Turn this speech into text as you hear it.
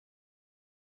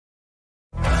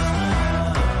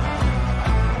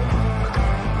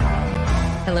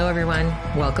Hello, everyone.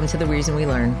 Welcome to The Reason We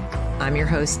Learn. I'm your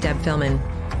host, Deb Philman.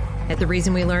 At The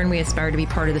Reason We Learn, we aspire to be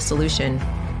part of the solution.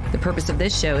 The purpose of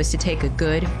this show is to take a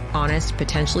good, honest,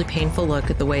 potentially painful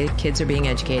look at the way kids are being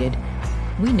educated.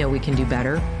 We know we can do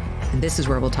better, and this is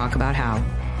where we'll talk about how.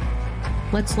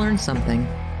 Let's learn something.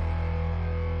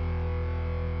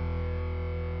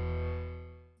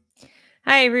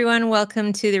 Hi, everyone.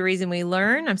 Welcome to The Reason We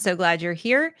Learn. I'm so glad you're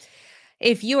here.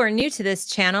 If you are new to this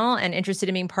channel and interested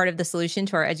in being part of the solution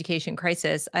to our education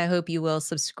crisis, I hope you will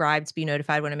subscribe to be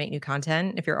notified when I make new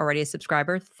content. If you're already a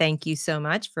subscriber, thank you so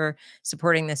much for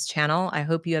supporting this channel. I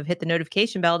hope you have hit the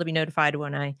notification bell to be notified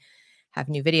when I have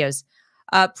new videos.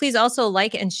 Please also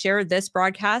like and share this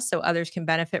broadcast so others can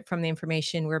benefit from the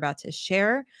information we're about to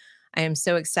share. I am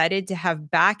so excited to have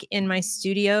back in my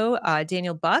studio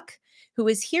Daniel Buck, who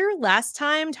was here last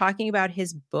time talking about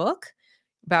his book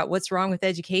about what's wrong with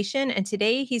education. And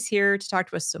today he's here to talk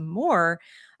to us some more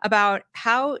about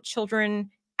how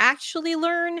children actually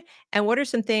learn and what are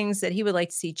some things that he would like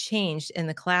to see changed in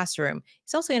the classroom.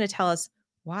 He's also going to tell us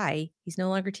why he's no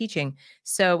longer teaching.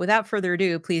 So without further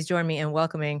ado, please join me in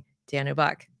welcoming Daniel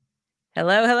Buck.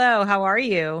 Hello, hello. How are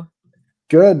you?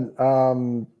 Good.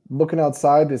 Looking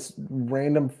outside this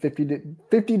random 50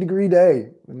 degree day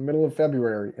in the middle of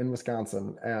February in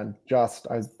Wisconsin, and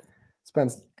I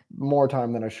spent more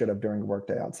time than I should have during the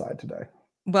workday outside today.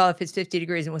 Well, if it's 50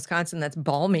 degrees in Wisconsin, that's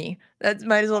balmy. That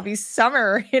might as well be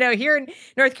summer. You know, here in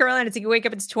North Carolina, it's like you wake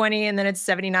up, it's 20, and then it's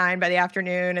 79 by the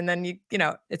afternoon, and then you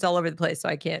know, it's all over the place. So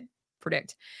I can't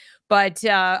predict. But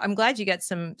I'm glad you get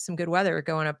some good weather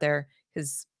going up there,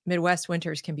 because Midwest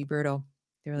winters can be brutal.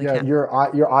 They really can.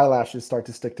 Your eyelashes start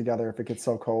to stick together if it gets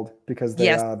so cold, because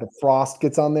the frost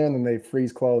gets on there and then they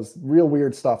freeze closed. Real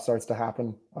weird stuff starts to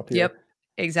happen up here. Yep,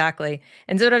 exactly.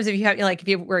 And sometimes if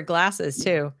you wear glasses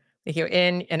too, like you're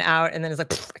in and out, and then it's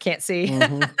like, I can't see.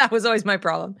 Mm-hmm. That was always my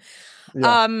problem.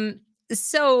 Yeah.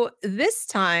 So this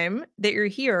time that you're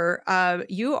here, I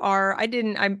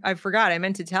forgot, I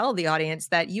meant to tell the audience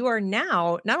that you are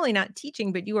now not only not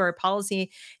teaching, but you are a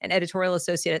policy and editorial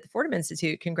associate at the Fordham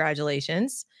Institute.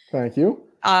 Congratulations. Thank you.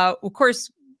 Of course,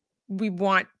 we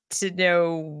want to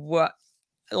know what,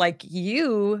 like,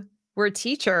 you were a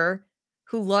teacher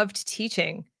who loved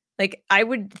teaching. Like, I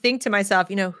would think to myself,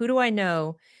 you know, who do I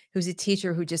know who's a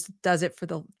teacher who just does it for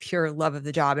the pure love of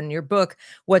the job? And your book,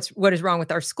 What is Wrong with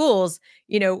Our Schools,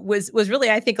 you know, was really,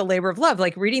 I think, a labor of love.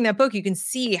 Like, reading that book, you can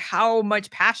see how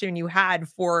much passion you had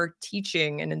for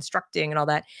teaching and instructing and all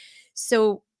that.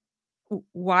 So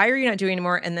why are you not doing it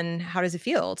anymore? And then how does it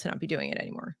feel to not be doing it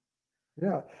anymore?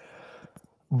 Yeah.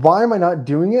 Why am I not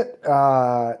doing it?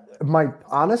 My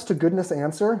honest to goodness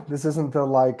answer, this isn't the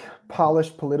like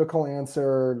polished political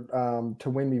answer to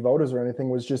win me voters or anything,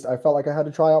 was just I felt like I had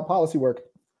to try out policy work.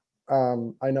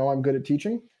 I know I'm good at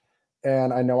teaching,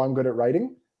 and I know I'm good at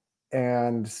writing.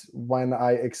 And when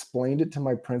I explained it to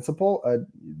my principal,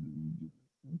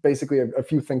 basically a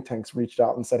few think tanks reached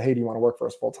out and said, hey, do you want to work for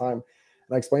us full time?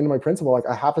 And I explained to my principal, like,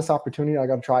 I have this opportunity, I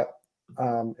got to try it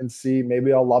and see,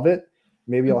 maybe I'll love it,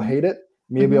 maybe I'll hate it.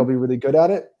 Maybe I'll be really good at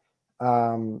it.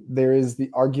 There is the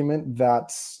argument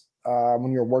that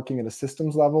when you're working at a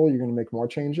systems level, you're going to make more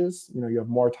changes. You know, you have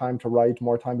more time to write,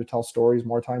 more time to tell stories,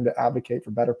 more time to advocate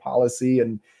for better policy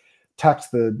and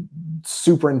text the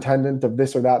superintendent of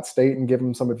this or that state and give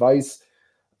him some advice.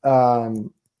 So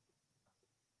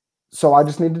I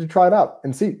just needed to try it out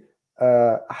and see.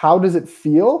 How does it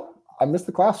feel? I miss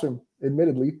the classroom,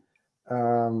 admittedly.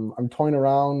 I'm toying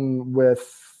around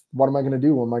with, what am I going to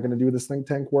do? Am I going to do this think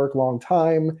tank work long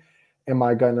time? Am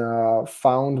I going to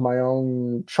found my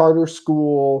own charter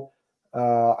school?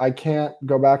 I can't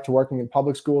go back to working in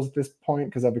public schools at this point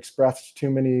because I've expressed too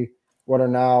many what are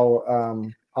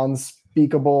now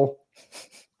unspeakable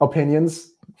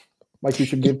opinions. Like, you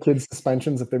should give kids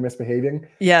suspensions if they're misbehaving.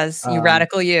 Yes, you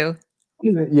radical you.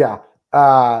 Yeah.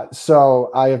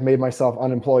 So I have made myself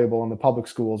unemployable in the public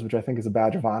schools, which I think is a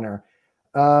badge of honor.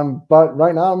 But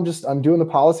right now I'm doing the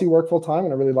policy work full time,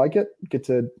 and I really like it. Get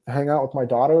to hang out with my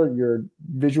daughter. Your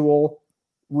visual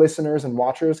listeners and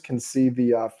watchers can see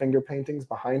the finger paintings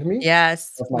behind me.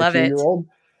 Yes, of my love 2-year-old.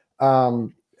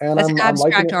 And that's I'm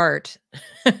liking it. Art.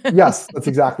 Yes, that's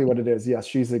exactly what it is. Yes,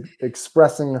 she's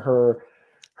expressing her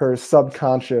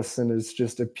subconscious, and is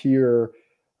just a pure,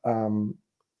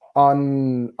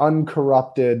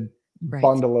 uncorrupted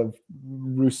bundle of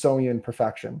Rousseauian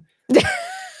perfection.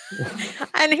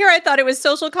 And here I thought it was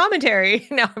social commentary.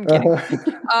 No, I'm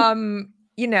kidding.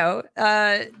 You know,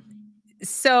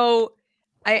 so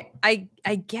I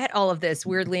get all of this,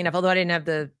 weirdly enough, although I didn't have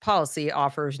the policy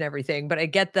offers and everything, but I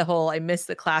get the whole, I miss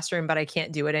the classroom, but I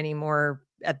can't do it anymore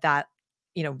at that,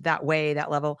 you know, that way,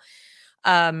 that level.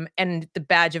 And the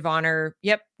badge of honor,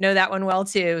 yep, know that one well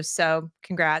too. So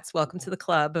congrats, welcome to the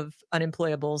club of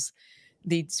unemployables,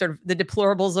 the sort of the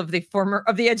deplorables of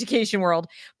the education world.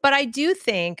 But I do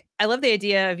think I love the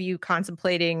idea of you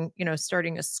contemplating,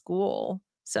 starting a school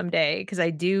someday, because I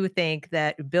do think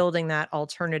that building that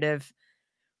alternative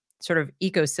sort of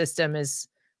ecosystem is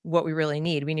what we really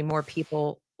need. We need more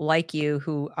people like you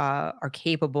who are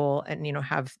capable and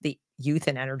have the youth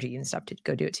and energy and stuff to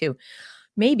go do it too.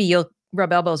 Maybe you'll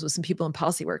rub elbows with some people in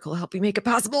policy work who'll help you make it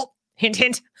possible. Hint,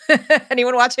 hint.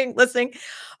 Anyone watching, listening?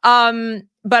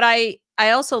 But I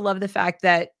also love the fact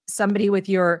that somebody with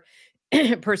your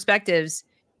perspectives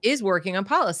is working on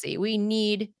policy. We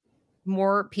need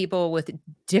more people with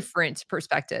different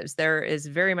perspectives. There is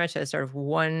very much a sort of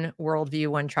one worldview,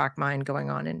 one track mind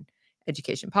going on in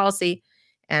education policy.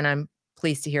 And I'm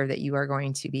pleased to hear that you are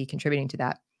going to be contributing to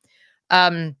that.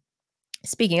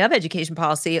 Speaking of education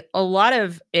policy, a lot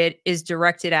of it is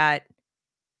directed at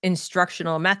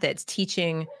instructional methods,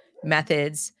 teaching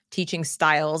methods, teaching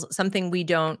styles, something we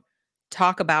don't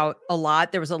talk about a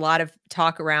lot. There was a lot of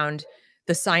talk around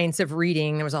the science of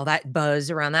reading. There was all that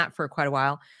buzz around that for quite a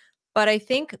while. But I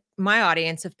think my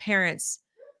audience of parents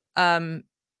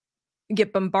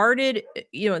get bombarded,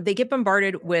 they get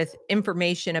bombarded with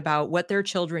information about what their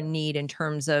children need in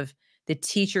terms of the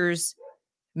teacher's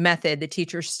method, the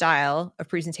teacher's style of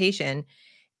presentation,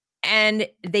 and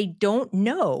they don't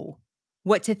know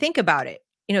what to think about it.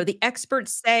 The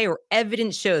experts say, or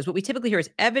evidence shows, what we typically hear is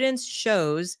evidence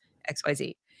shows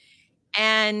XYZ.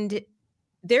 And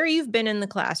there you've been in the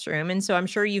classroom. And so I'm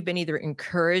sure you've been either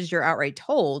encouraged or outright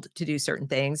told to do certain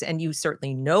things. And you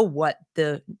certainly know what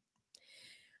the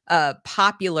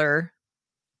popular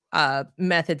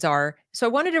methods are. So I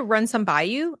wanted to run some by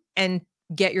you and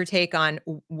get your take on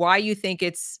why you think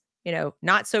it's,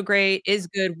 not so great, is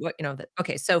good.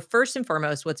 Okay. So first and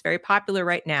foremost, what's very popular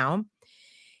right now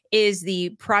is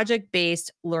the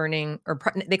project-based learning, or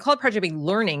they call it project-based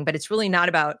learning, but it's really not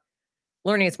about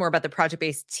learning. It's more about the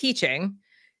project-based teaching.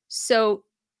 So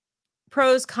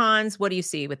pros, cons, what do you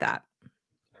see with that?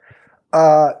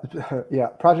 Yeah,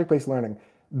 project-based learning.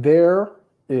 There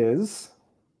is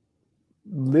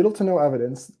little to no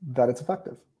evidence that it's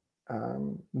effective.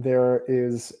 There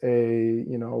is a,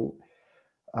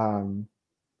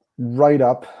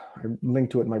 write-up, I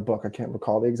linked to it in my book. I can't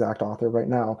recall the exact author right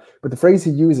now, but the phrase he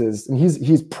uses, and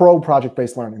he's pro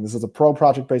project-based learning. This is a pro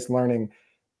project-based learning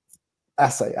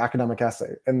essay, academic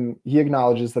essay. And he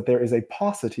acknowledges that there is a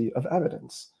paucity of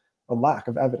evidence, a lack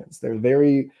of evidence. There's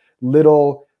very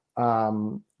little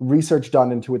research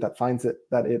done into it that finds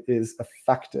that it is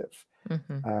effective.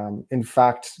 In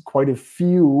fact, quite a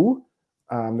few,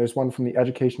 there's one from the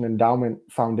Education Endowment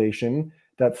Foundation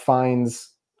that finds,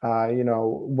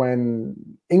 when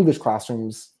English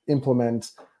classrooms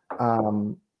implement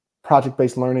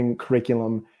project-based learning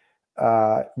curriculum,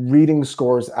 reading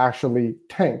scores actually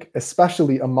tank,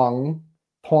 especially among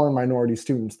poor and minority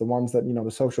students, the ones that,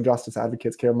 the social justice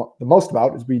advocates care the most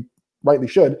about, as we rightly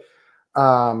should.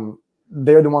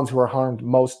 They're the ones who are harmed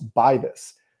most by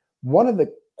this. One of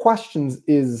the questions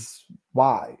is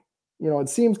why? It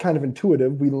seems kind of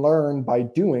intuitive. We learn by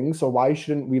doing, so why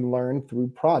shouldn't we learn through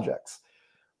projects?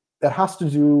 That has to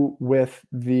do with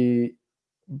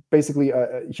basically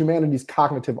humanity's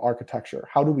cognitive architecture.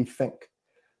 How do we think?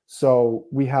 So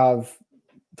we have,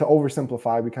 to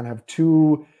oversimplify, we kind of have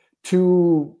two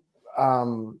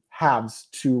halves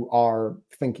to our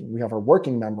thinking. We have our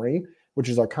working memory, which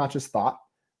is our conscious thought.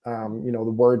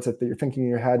 The words that you're thinking in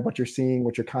your head, what you're seeing,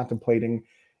 what you're contemplating,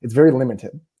 it's very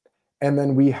limited. And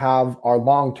then we have our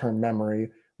long-term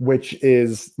memory, which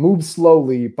moves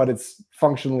slowly, but it's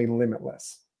functionally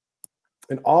limitless.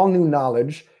 And all new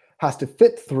knowledge has to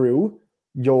fit through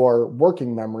your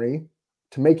working memory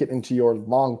to make it into your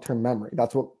long-term memory.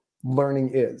 That's what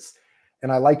learning is.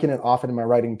 And I liken it often in my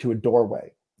writing to a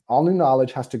doorway. All new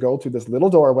knowledge has to go through this little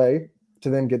doorway to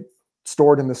then get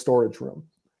stored in the storage room.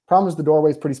 Problem is, the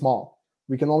doorway is pretty small.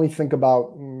 We can only think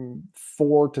about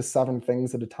 4 to 7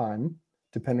 things at a time,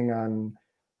 depending on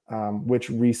which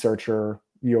researcher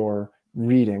you're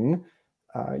reading.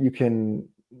 You can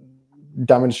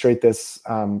demonstrate this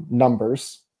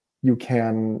numbers. You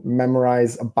can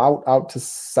memorize about out to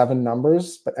 7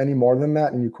 numbers, but any more than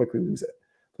that, and you quickly lose it.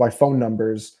 Why phone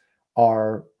numbers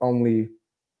are only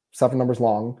 7 numbers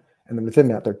long, and then within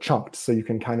that, they're chunked. So you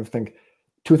can kind of think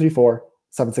 234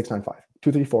 7695,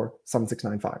 234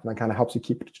 7695, and that kind of helps you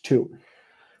keep it to 2.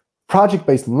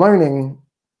 Project-based learning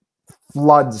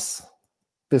floods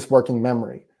this working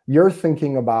memory. You're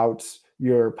thinking about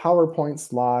your PowerPoint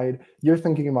slide. You're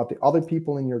thinking about the other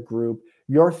people in your group.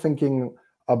 You're thinking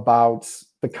about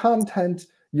the content.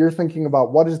 You're thinking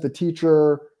about what is the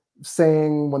teacher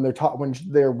saying when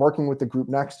they're working with the group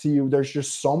next to you. There's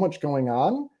just so much going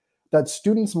on that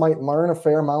students might learn a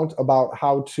fair amount about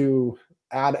how to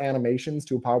add animations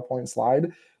to a PowerPoint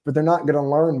slide, but they're not going to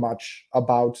learn much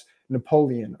about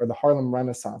Napoleon or the Harlem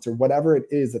Renaissance or whatever it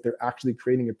is that they're actually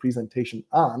creating a presentation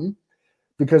on,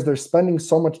 because they're spending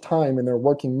so much time in their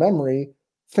working memory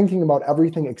thinking about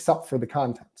everything except for the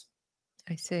content.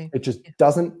 I see. It just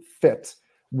doesn't fit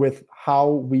with how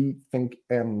we think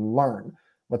and learn.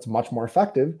 What's much more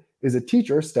effective is a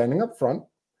teacher standing up front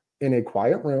in a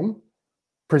quiet room,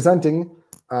 presenting,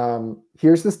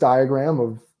 here's this diagram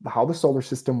of how the solar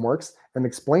system works, and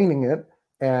explaining it,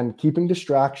 and keeping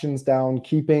distractions down,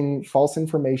 keeping false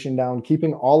information down,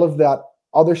 keeping all of that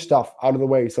other stuff out of the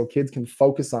way so kids can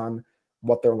focus on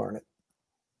what they're learning.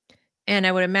 And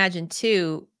I would imagine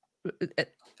too,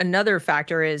 another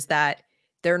factor is that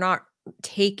they're not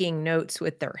taking notes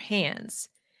with their hands.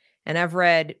 And I've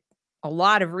read a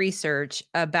lot of research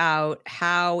about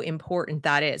how important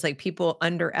that is. Like, people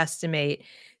underestimate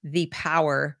the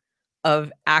power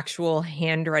of actual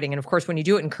handwriting. And of course, when you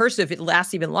do it in cursive, it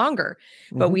lasts even longer.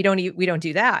 But we don't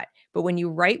do that. But when you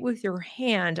write with your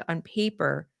hand on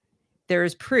paper, there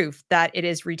is proof that it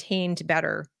is retained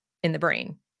better in the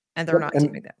brain, and they're not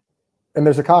doing that. And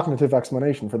there's a cognitive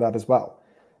explanation for that as well.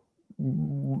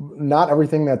 Not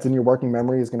everything that's in your working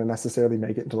memory is going to necessarily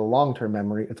make it into the long-term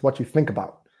memory. It's what you think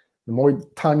about. The more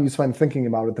time you spend thinking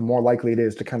about it, the more likely it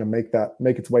is to kind of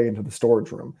make its way into the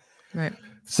storage room. Right.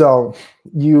 So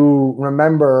you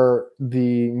remember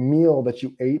the meal that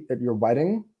you ate at your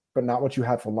wedding, but not what you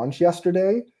had for lunch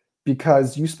yesterday,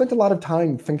 because you spent a lot of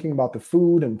time thinking about the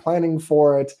food and planning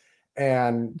for it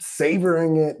and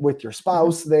savoring it with your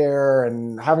spouse there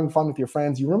and having fun with your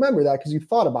friends. You remember that because you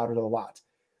thought about it a lot.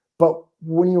 But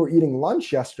when you were eating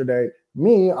lunch yesterday,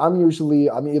 I'm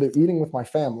either eating with my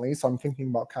family, so I'm thinking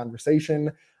about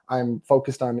conversation. I'm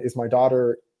focused on, is my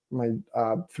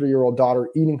 3-year-old daughter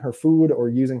eating her food or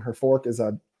using her fork as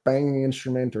a banging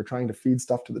instrument or trying to feed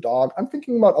stuff to the dog? I'm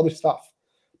thinking about other stuff.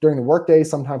 During the workday,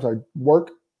 sometimes I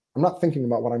work, I'm not thinking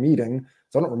about what I'm eating,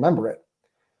 so I don't remember it.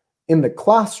 In the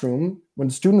classroom, when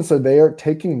students are there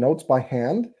taking notes by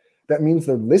hand, that means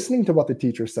they're listening to what the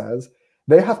teacher says.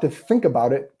 They have to think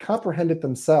about it, comprehend it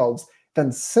themselves,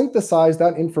 then synthesize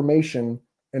that information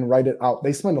and write it out.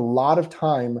 They spend a lot of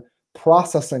time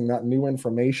processing that new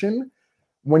information.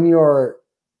 When you're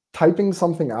typing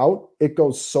something out, it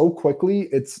goes so quickly.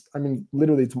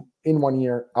 Literally it's in one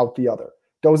ear, out the other.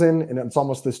 Goes in, and it's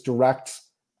almost this direct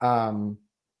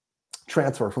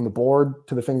transfer from the board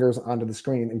to the fingers onto the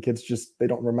screen, and kids they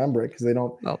don't remember it because they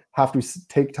don't have to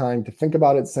take time to think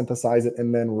about it, synthesize it,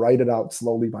 and then write it out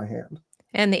slowly by hand.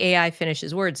 And the AI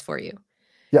finishes words for you.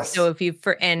 Yes. So if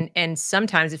and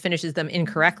sometimes it finishes them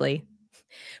incorrectly,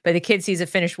 but the kid sees a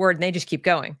finished word and they just keep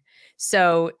going.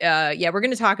 So we're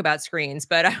going to talk about screens,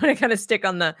 but I want to kind of stick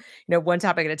on the, one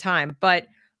topic at a time. But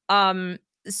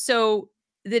so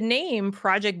the name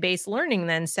project-based learning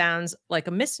then sounds like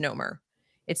a misnomer.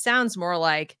 It sounds more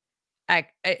like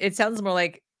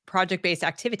project-based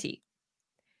activity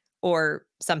or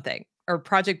something, or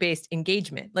project-based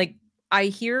engagement. Like, I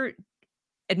hear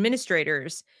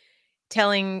administrators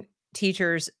telling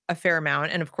teachers a fair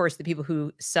amount, and of course the people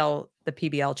who sell the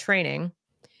PBL training,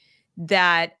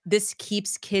 that this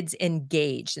keeps kids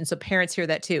engaged. And so parents hear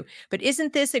that too. But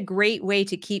isn't this a great way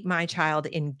to keep my child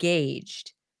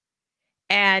engaged?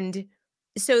 And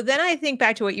so then I think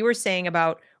back to what you were saying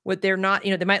about what they're not,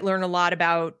 they might learn a lot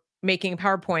about making a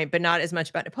PowerPoint, but not as much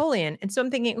about Napoleon. And so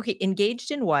I'm thinking, okay,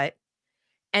 engaged in what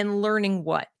and learning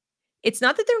what? It's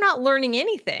not that they're not learning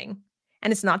anything,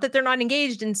 and it's not that they're not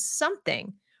engaged in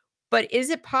something, but is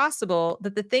it possible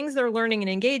that the things they're learning and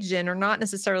engaged in are not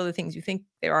necessarily the things you think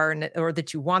they are, or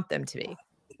that you want them to be?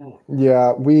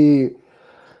 Yeah, we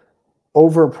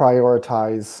over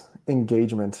prioritize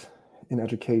engagement in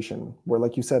education, where,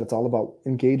 like you said, it's all about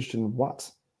engaged in what?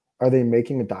 Are they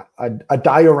making a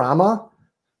diorama?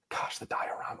 Gosh, the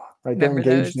diorama, right? They're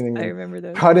engaged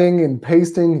in cutting and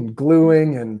pasting and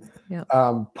gluing and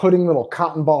putting little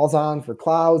cotton balls on for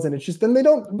clouds, and it's just, then they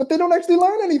don't actually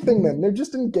learn anything. Then they're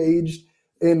just engaged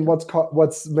in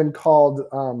what's been called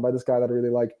by this guy that I really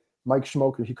like, Mike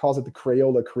Schmoker. He calls it the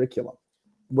Crayola curriculum,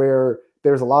 where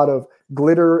there's a lot of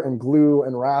glitter and glue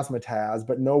and razzmatazz,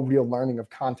 but no real learning of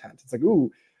content. It's like,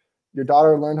 ooh, your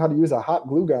daughter learned how to use a hot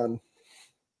glue gun.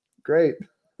 Great.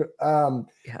 And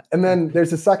then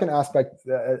there's a second aspect,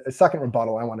 a second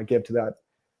rebuttal I want to give to that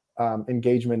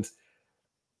engagement.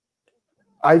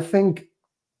 I think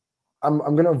I'm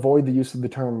going to avoid the use of the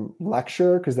term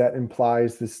lecture, because that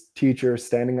implies this teacher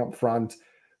standing up front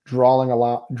drawling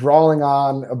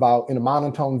on about in a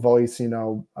monotone voice,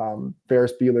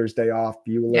 Ferris Bueller's Day Off,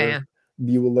 Yeah.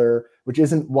 Bueller, which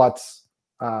isn't what's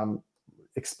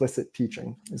explicit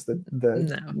teaching is the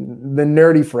No.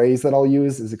 nerdy phrase that I'll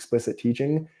use is explicit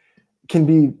teaching, can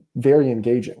be very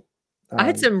engaging. I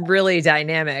had some really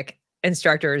dynamic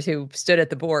instructors who stood at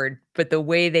the board, but the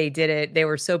way they did it, they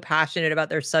were so passionate about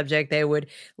their subject. They would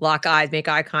lock eyes, make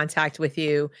eye contact with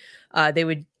you. They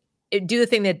would do the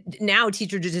thing that now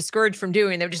teachers are discouraged from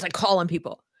doing. They would just like call on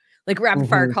people, like rapid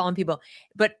fire calling people.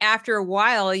 But after a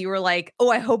while, you were like, oh,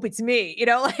 I hope it's me.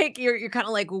 Like you're kind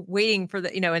of like waiting for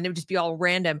the, and it would just be all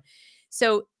random.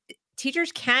 So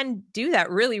teachers can do that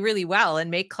really, really well and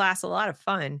make class a lot of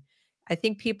fun. I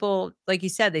think people, like you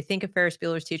said, they think of Ferris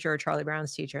Bueller's teacher or Charlie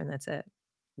Brown's teacher, and that's it.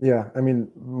 Yeah. I mean,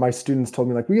 my students told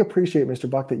me, like, we appreciate, Mr.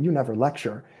 Buck, that you never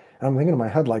lecture. And I'm thinking in my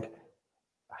head, like,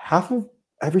 half of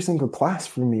every single class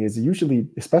for me is usually,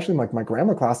 especially like my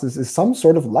grammar classes, is some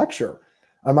sort of lecture.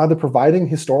 I'm either providing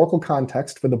historical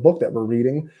context for the book that we're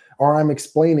reading, or I'm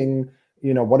explaining,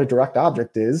 what a direct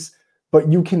object is.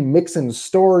 But you can mix in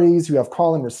stories, you have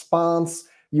call and response,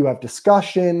 you have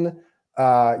discussion,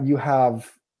 you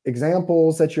have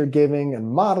examples that you're giving and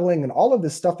modeling and all of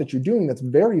this stuff that you're doing that's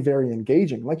very, very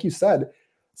engaging. Like you said,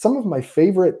 some of my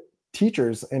favorite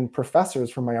teachers and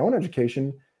professors from my own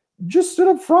education just stood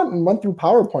up front and went through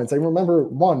PowerPoints. I remember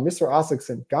one, Mr.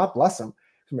 Ossickson, God bless him,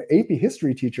 my AP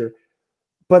history teacher.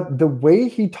 But the way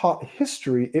he taught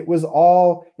history, it was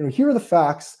all, here are the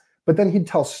facts, but then he'd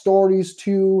tell stories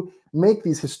to make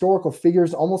these historical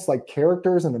figures almost like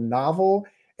characters in a novel.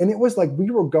 And it was like we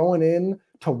were going in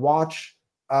to watch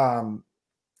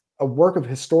a work of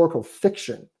historical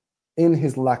fiction in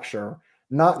his lecture,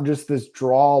 not just this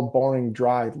drawl, boring,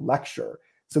 dry lecture.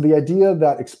 So the idea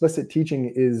that explicit teaching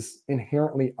is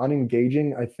inherently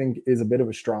unengaging, I think, is a bit of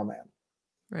a straw man.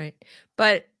 Right.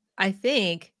 But I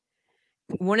think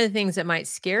one of the things that might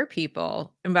scare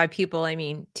people, and by people, I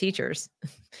mean teachers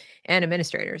and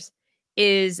administrators,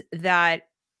 is that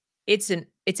it's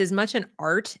as much an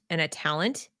art and a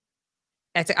talent.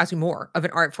 It's actually more of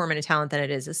an art form and a talent than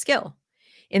it is a skill,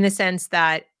 in the sense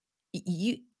that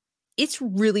it's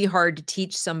really hard to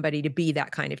teach somebody to be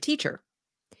that kind of teacher.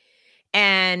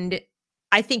 And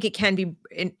I think it can be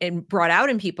brought out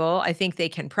in people. I think they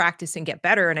can practice and get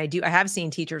better. And I have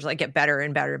seen teachers like get better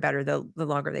and better and better the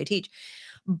longer they teach.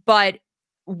 But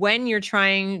when you're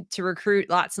trying to recruit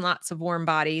lots and lots of warm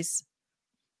bodies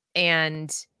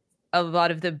and a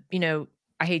lot of the,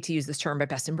 I hate to use this term, but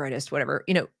best and brightest, whatever,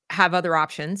 have other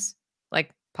options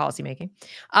like policymaking,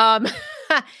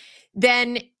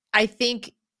 then I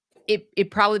think it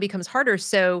probably becomes harder.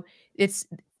 So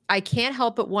I can't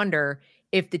help but wonder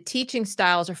if the teaching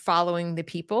styles are following the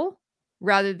people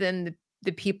rather than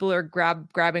the people are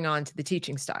grabbing onto the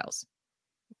teaching styles.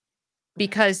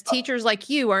 Because teachers like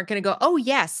you aren't going to go, oh,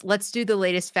 yes, let's do the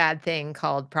latest fad thing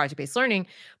called project-based learning.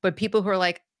 But people who are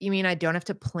like, you mean I don't have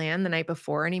to plan the night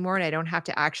before anymore, and I don't have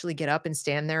to actually get up and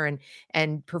stand there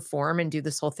and perform and do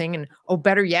this whole thing? And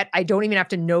better yet, I don't even have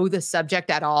to know the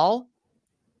subject at all.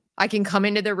 I can come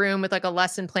into the room with like a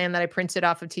lesson plan that I printed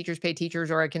off of Teachers Pay Teachers,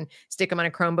 or I can stick them on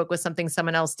a Chromebook with something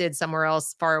someone else did somewhere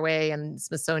else far away and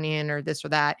Smithsonian or this or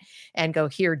that, and go,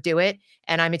 here, do it.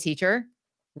 And I'm a teacher.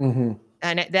 Mm-hmm.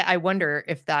 And I wonder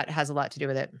if that has a lot to do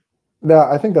with it. Yeah,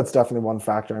 I think that's definitely one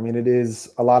factor. I mean, it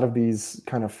is a lot of these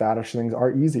kind of faddish things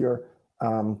are easier.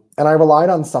 And I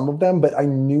relied on some of them, but I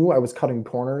knew I was cutting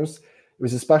corners. It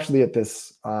was especially at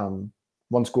this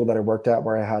one school that I worked at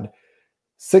where I had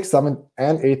 6th, 7th,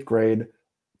 and 8th grade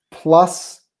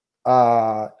plus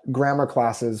grammar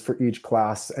classes for each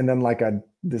class. And then like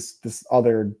this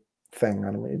other thing,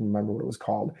 I don't even remember what it was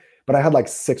called, but I had like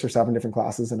 6 or 7 different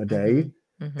classes in a day.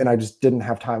 Mm-hmm. And I just didn't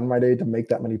have time in my day to make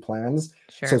that many plans.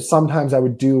 Sure. So sometimes I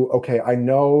would do, okay, I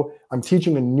know I'm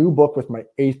teaching a new book with my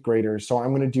 8th graders. So I'm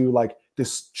going to do like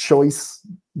this choice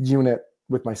unit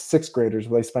with my 6th graders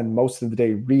where they spend most of the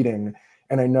day reading.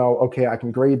 And I know, okay, I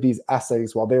can grade these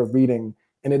essays while they're reading.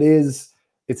 And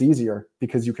it's easier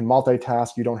because you can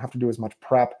multitask. You don't have to do as much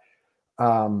prep.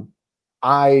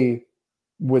 I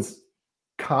was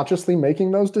consciously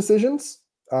making those decisions.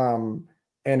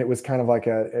 And it was kind of like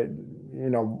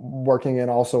working in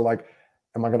also like,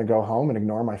 am I going to go home and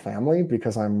ignore my family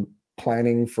because I'm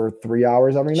planning for 3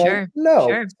 hours every night? No.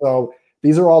 Sure. So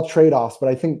these are all trade-offs, but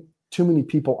I think too many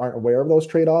people aren't aware of those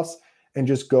trade-offs and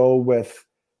just go with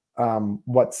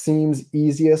what seems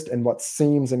easiest and what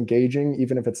seems engaging,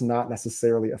 even if it's not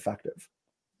necessarily effective.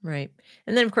 Right.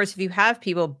 And then, of course, if you have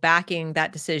people backing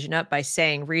that decision up by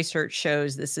saying research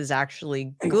shows this is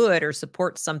actually good or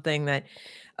supports something that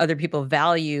other people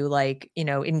value, like,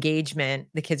 engagement,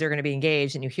 the kids are going to be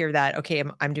engaged, and you hear that, okay,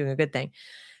 I'm doing a good thing.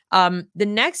 The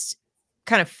next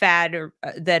kind of fad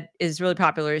that is really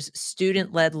popular is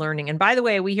student-led learning. And by the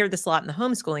way, we hear this a lot in the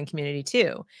homeschooling community too.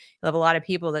 You'll have a lot of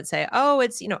people that say, oh,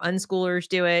 it's, unschoolers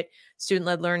do it,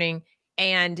 student-led learning.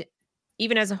 And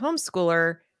even as a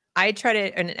homeschooler, I try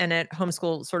to, and a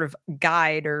homeschool sort of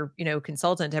guide or,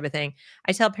 consultant type of thing,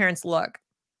 I tell parents, look,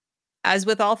 as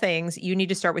with all things, you need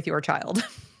to start with your child.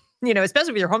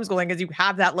 Especially with your homeschooling, because you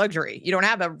have that luxury. You don't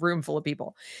have a room full of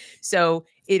people. So,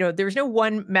 there's no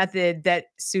one method that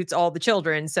suits all the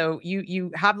children. So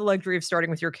you have the luxury of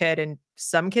starting with your kid, and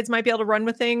some kids might be able to run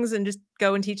with things and just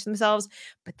go and teach themselves,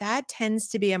 but that tends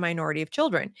to be a minority of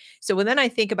children. So when then I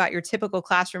think about your typical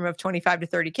classroom of 25 to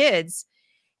 30 kids,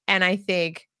 and I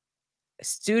think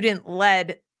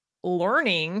student-led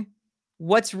learning,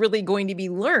 what's really going to be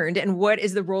learned and what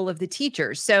is the role of the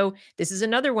teacher? So this is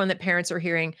another one that parents are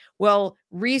hearing. Well,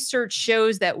 research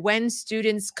shows that when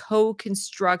students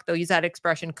co-construct, they'll use that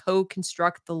expression,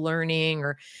 co-construct the learning,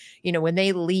 or, when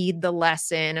they lead the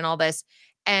lesson and all this.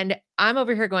 And I'm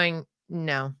over here going,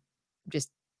 no, just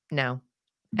no.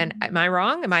 And am I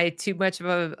wrong? Am I too much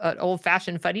of an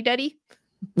old-fashioned fuddy-duddy?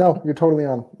 No, you're totally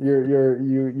on.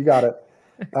 You got it.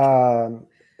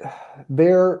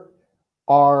 There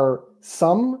are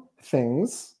some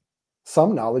things,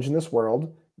 some knowledge in this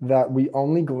world that we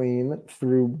only glean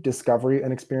through discovery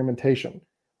and experimentation.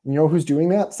 You know who's doing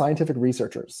that? Scientific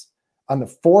researchers. On the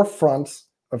forefront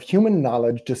of human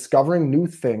knowledge, discovering new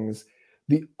things,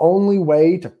 the only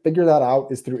way to figure that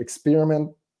out is through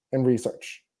experiment and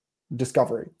research,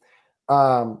 discovery.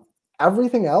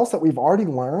 Everything else that we've already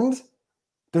learned,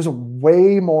 there's a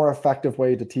way more effective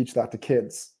way to teach that to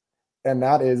kids, and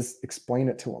that is explain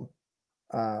it to them.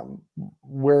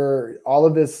 Where all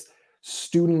of this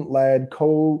student-led,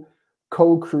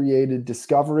 co-created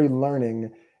discovery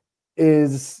learning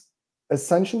is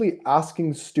essentially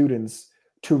asking students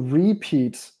to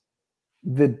repeat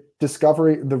the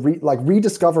discovery,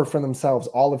 rediscover for themselves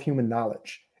all of human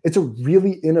knowledge. It's a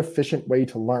really inefficient way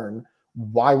to learn.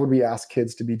 Why would we ask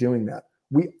kids to be doing that?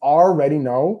 We already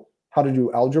know how to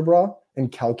do algebra and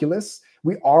calculus.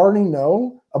 We already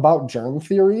know about germ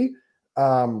theory.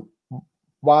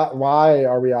 Why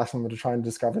are we asking them to try and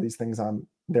discover these things on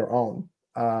their own?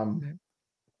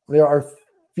 There are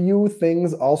few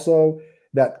things also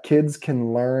that kids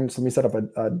can learn. So let me set up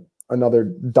another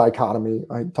dichotomy.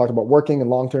 I talked about working and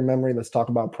long-term memory. Let's talk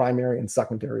about primary and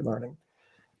secondary learning.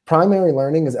 Primary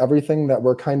learning is everything that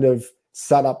we're kind of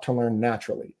set up to learn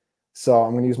naturally. So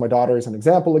I'm going to use my daughter as an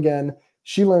example again.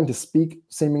 She learned to speak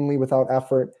seemingly without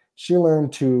effort. She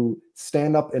learned to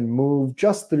stand up and move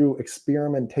just through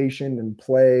experimentation and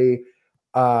play.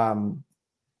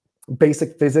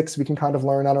 Basic physics we can kind of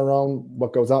learn on our own.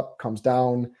 What goes up comes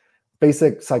down.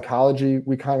 Basic psychology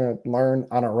we kind of learn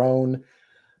on our own.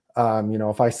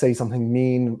 If I say something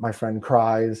mean, my friend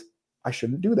cries. I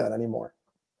shouldn't do that anymore.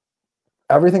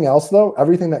 Everything else, though,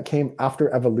 everything that came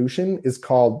after evolution is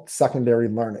called secondary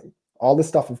learning. All the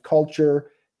stuff of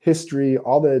culture, history,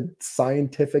 all the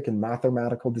scientific and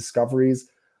mathematical discoveries,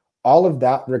 all of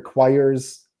that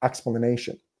requires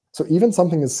explanation. So even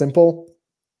something as simple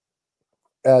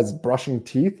as brushing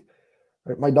teeth,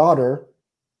 right? My daughter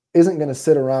isn't going to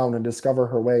sit around and discover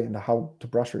her way into how to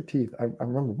brush her teeth. I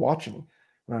remember watching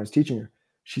when I was teaching her.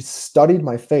 She studied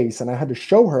my face, and I had to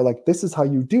show her, like, this is how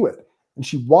you do it. And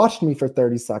she watched me for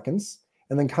 30 seconds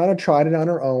and then kind of tried it on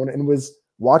her own and was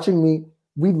watching me.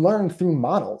 We learned through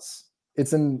models.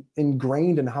 It's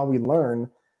ingrained in how we learn.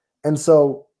 And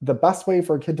so the best way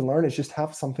for a kid to learn is just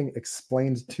have something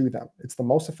explained to them. It's the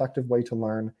most effective way to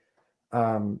learn.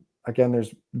 Again,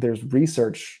 there's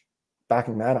research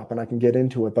backing that up, and I can get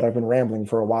into it, but I've been rambling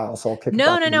for a while, so I'll kick it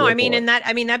back to you.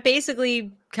 That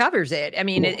basically covers it. I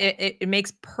mean, it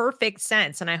makes perfect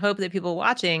sense. And I hope that people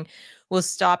watching will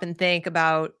stop and think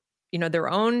about, their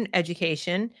own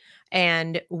education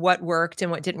and what worked and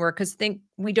what didn't work. Cause I think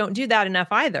we don't do that enough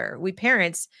either. We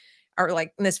parents are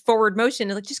like in this forward motion,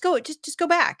 like, just go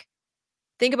back.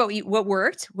 Think about what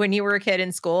worked when you were a kid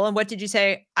in school. And what did you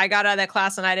say? I got out of that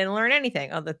class and I didn't learn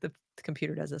anything. Oh, the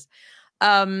computer does this.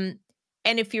 And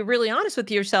if you're really honest with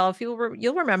yourself, you'll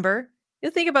remember,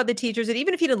 you'll think about the teachers that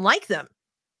even if you didn't like them,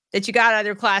 that you got out of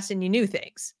their class and you knew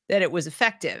things, that it was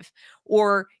effective.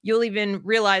 Or you'll even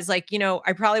realize, like,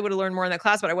 I probably would have learned more in that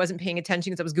class, but I wasn't paying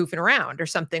attention because I was goofing around or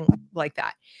something like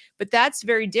that. But that's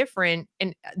very different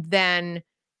than,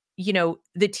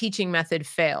 the teaching method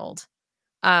failed.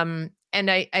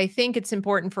 I think it's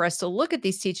important for us to look at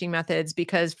these teaching methods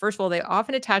because, first of all, they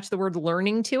often attach the word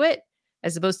learning to it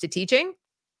as opposed to teaching.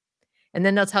 And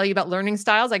then they'll tell you about learning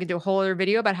styles. I could do a whole other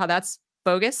video about how that's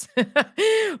bogus.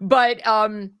 But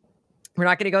we're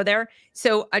not going to go there.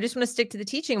 So I just want to stick to the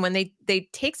teaching. When they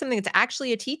take something that's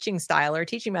actually a teaching style or a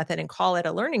teaching method and call it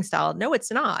a learning style, no,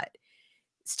 it's not.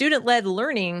 Student-led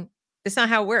learning, that's not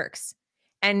how it works.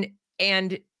 And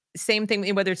same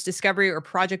thing, whether it's discovery or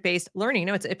project-based learning.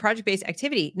 No, it's a project-based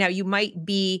activity. Now, you might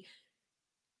be,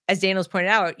 as Daniel's pointed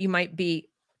out, you might be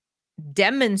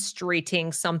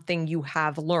demonstrating something you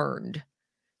have learned.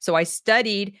 So I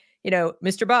studied,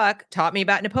 Mr. Buck taught me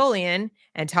about Napoleon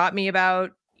and taught me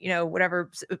about,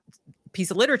 whatever piece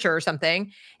of literature or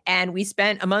something. And we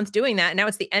spent a month doing that. And now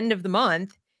it's the end of the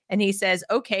month. And he says,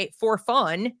 okay, for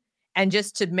fun, and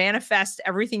just to manifest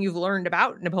everything you've learned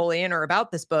about Napoleon or about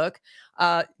this book,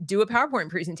 do a PowerPoint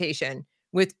presentation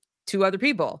with 2 other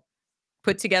people.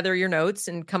 Put together your notes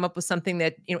and come up with something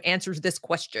that, answers this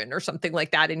question or something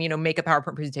like that, and, make a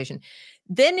PowerPoint presentation.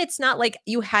 Then it's not like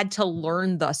you had to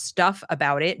learn the stuff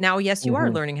about it. Now, yes, you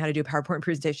are learning how to do a PowerPoint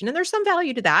presentation, and there's some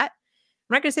value to that.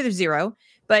 I'm not going to say there's zero,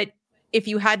 but if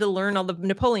you had to learn all the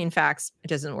Napoleon facts, it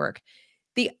doesn't work.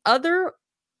 The other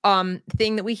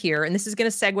thing that we hear, and this is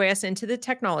going to segue us into the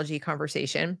technology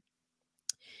conversation,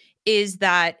 is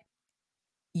that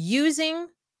using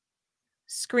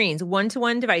screens,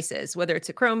 one-to-one devices, whether it's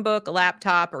a Chromebook, a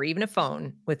laptop, or even a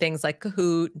phone with things like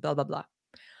Kahoot, blah, blah, blah,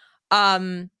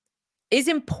 is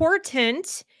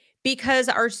important because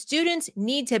our students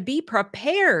need to be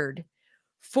prepared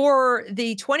for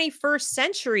the 21st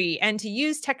century and to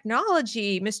use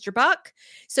technology, Mr. Buck.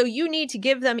 So you need to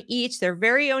give them each their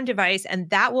very own device, and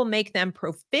that will make them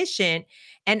proficient.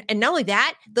 And not only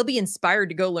that, they'll be inspired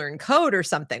to go learn code or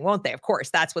something, won't they? Of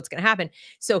course, that's what's going to happen.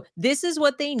 So this is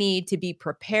what they need to be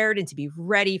prepared and to be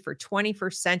ready for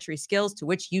 21st century skills, to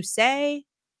which you say?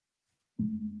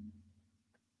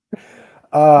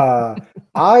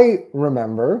 I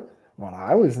remember when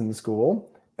I was in school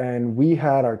and we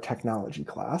had our technology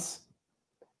class,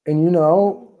 and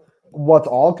what's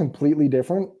all completely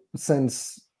different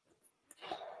since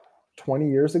 20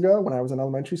 years ago when I was in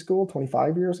elementary school,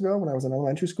 25 years ago when I was in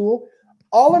elementary school,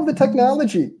 all of the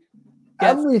technology,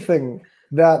 Yes. everything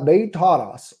that they taught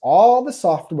us, all the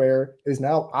software is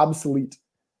now obsolete.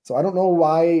 So I don't know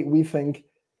why we think,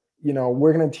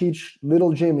 we're going to teach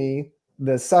little Jimmy,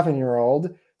 the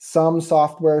 7-year-old, some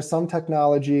software, some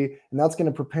technology, and that's going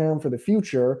to prepare him for the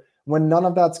future when none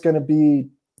of that's going to be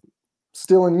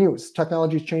still in use.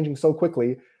 Technology is changing so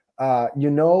quickly.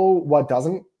 What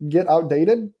doesn't get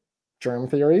outdated? Germ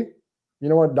theory. You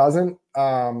know what doesn't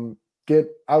get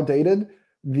outdated?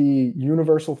 The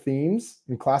universal themes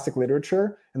in classic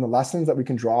literature and the lessons that we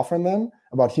can draw from them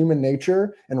about human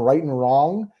nature and right and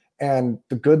wrong and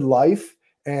the good life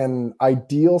and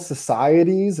ideal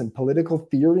societies and political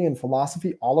theory and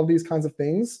philosophy, all of these kinds of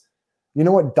things. You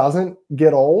know what doesn't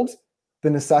get old?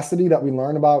 The necessity that we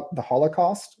learn about the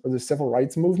Holocaust or the Civil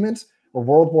Rights Movement or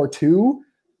World War II.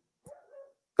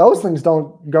 Those things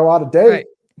don't go out of date. Right.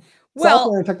 Well,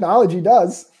 software and technology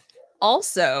does.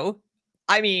 Also,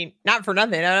 I mean, not for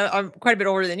nothing, I'm quite a bit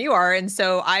older than you are. And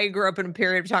so I grew up in a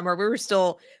period of time where we were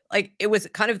still like, it was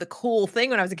kind of the cool thing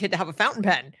when I was a kid to have a fountain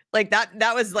pen. Like that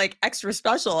was like extra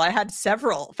special. I had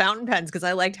several fountain pens because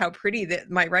I liked how pretty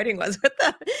my writing was with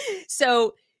them.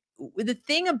 So the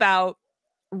thing about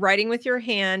writing with your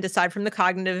hand, aside from the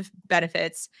cognitive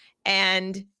benefits,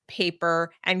 and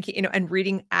paper and, and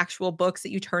reading actual books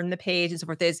that you turn the page and so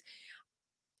forth, is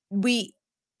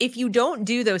if you don't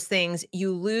do those things,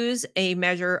 you lose a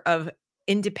measure of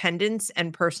independence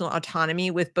and personal autonomy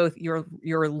with both your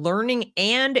learning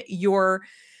and your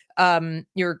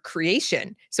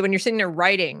creation. So when you're sitting there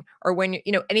writing, or when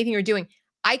anything you're doing,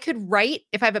 I could write.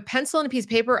 If I have a pencil and a piece of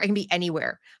paper, I can be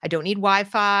anywhere. I don't need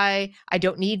Wi-Fi. I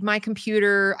don't need my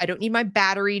computer. I don't need my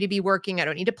battery to be working. I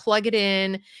don't need to plug it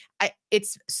in.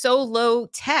 It's so low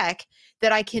tech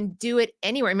that I can do it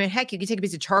anywhere. I mean, heck, you can take a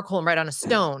piece of charcoal and write on a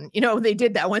stone. They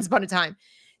did that once upon a time.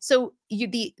 So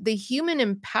the human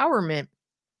empowerment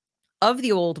of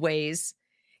the old ways,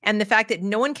 and the fact that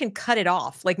no one can cut it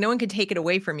off, like no one can take it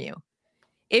away from you.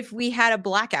 If we had a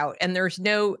blackout and there's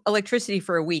no electricity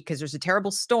for a week because there's a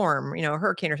terrible storm, a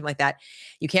hurricane or something like that,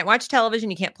 you can't watch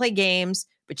television, you can't play games,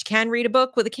 but you can read a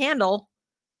book with a candle.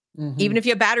 Even if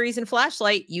you have batteries and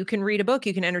flashlight, you can read a book,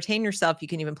 you can entertain yourself, you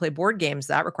can even play board games.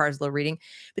 That requires low reading.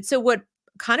 But so what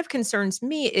kind of concerns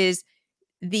me is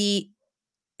the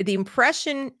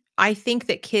impression I think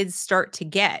that kids start to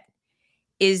get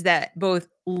is that both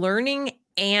learning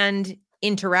and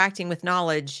interacting with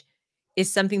knowledge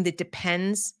is something that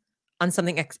depends on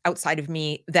something outside of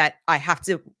me that I have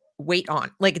to wait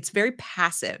on. Like, it's very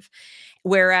passive.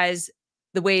 Whereas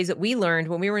the ways that we learned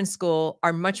when we were in school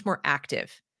are much more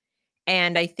active.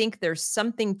 And I think there's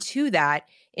something to that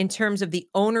in terms of the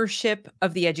ownership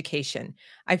of the education.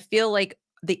 I feel like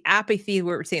the apathy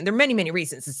we're seeing, there are many, many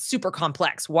reasons. It's super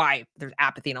complex why there's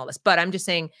apathy and all this, but I'm just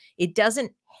saying it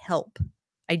doesn't help.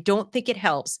 I don't think it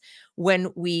helps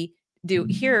when we do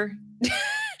here.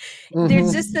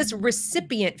 There's just this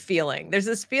recipient feeling. There's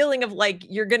this feeling of like,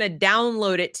 you're going to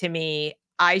download it to me.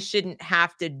 I shouldn't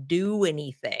have to do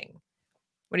anything.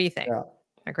 What do you think? Yeah.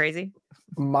 Am I crazy?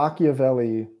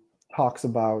 Machiavelli talks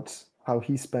about how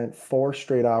he spent 4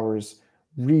 straight hours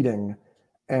reading,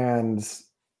 and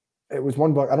it was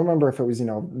one book. I don't remember if it was,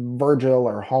 Virgil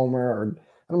or Homer, or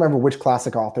I don't remember which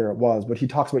classic author it was, but he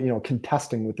talks about,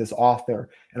 contesting with this author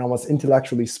and almost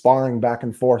intellectually sparring back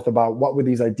and forth about what were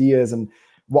these ideas and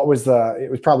what was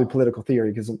it was probably political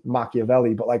theory because of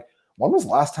Machiavelli, but like, when was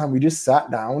the last time we just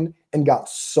sat down and got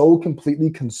so completely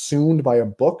consumed by a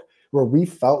book where we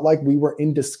felt like we were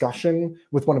in discussion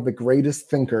with one of the greatest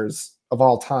thinkers of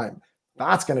all time?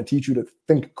 That's going to teach you to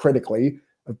think critically,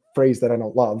 a phrase that I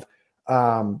don't love.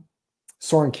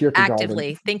 Soren Kierkegaard.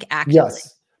 Actively, think actively.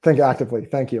 Yes, think actively.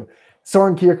 Thank you.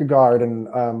 Soren Kierkegaard and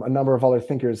a number of other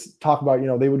thinkers talk about,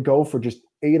 they would go for just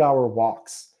 8-hour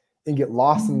walks and get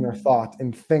lost in their thought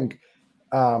and think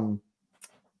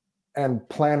and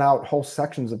plan out whole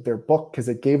sections of their book because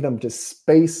it gave them just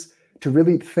space to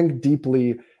really think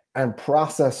deeply and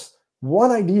process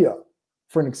one idea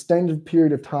for an extended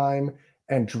period of time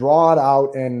and draw it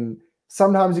out. And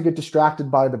sometimes you get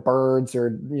distracted by the birds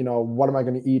or, what am I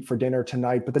going to eat for dinner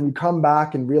tonight? But then you come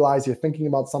back and realize you're thinking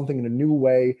about something in a new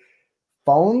way.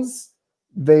 Phones,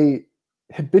 they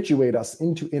habituate us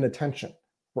into inattention.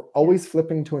 We're always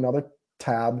flipping to another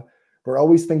tab. We're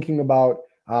always thinking about,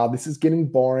 this is getting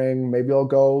boring. Maybe I'll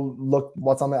go look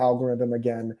what's on the algorithm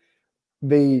again.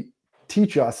 They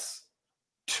teach us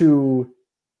to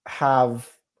have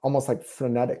almost like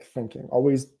frenetic thinking,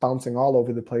 always bouncing all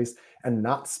over the place and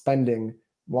not spending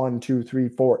 1, 2, 3,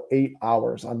 4, 8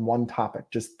 hours on one topic,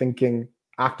 just thinking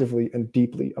actively and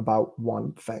deeply about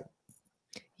one thing.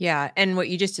 Yeah. And what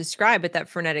you just described with that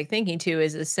frenetic thinking too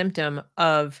is a symptom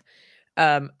of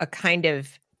a kind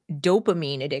of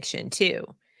dopamine addiction too,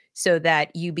 so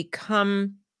that you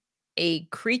become a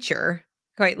creature,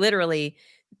 quite literally,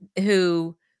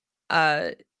 who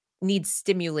needs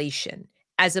stimulation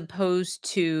as opposed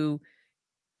to,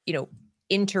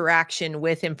 interaction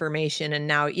with information. And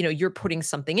now, you're putting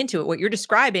something into it. What you're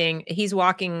describing, he's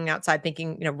walking outside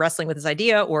thinking, wrestling with this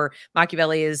idea, or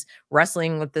Machiavelli is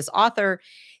wrestling with this author.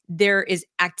 There is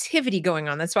activity going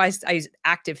on. That's why I use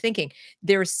active thinking.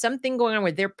 There's something going on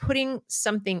where they're putting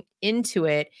something into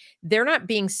it. They're not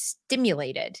being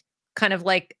stimulated, kind of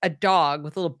like a dog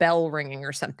with a little bell ringing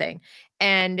or something.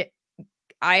 And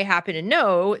I happen to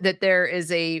know that there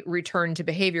is a return to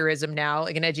behaviorism now,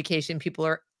 like in education. People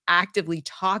are actively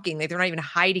talking, like they're not even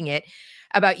hiding it,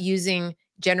 about using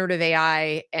generative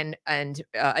AI and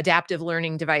adaptive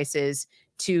learning devices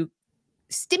to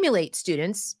stimulate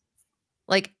students.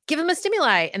 Like, give them a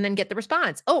stimuli and then get the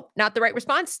response. Oh, not the right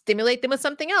response. Stimulate them with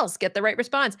something else. Get the right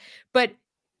response. But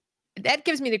that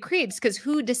gives me the creeps, because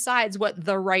who decides what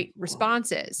the right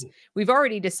response is? We've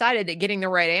already decided that getting the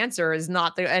right answer is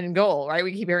not the end goal, right?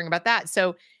 We keep hearing about that.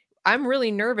 So I'm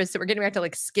really nervous that we're getting back to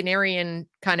like Skinnerian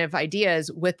kind of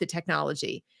ideas with the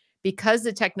technology, because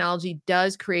the technology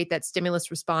does create that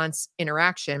stimulus response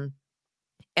interaction.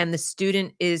 And the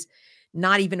student is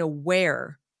not even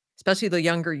aware, especially the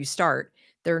younger you start,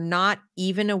 they're not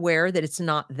even aware that it's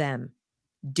not them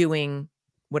doing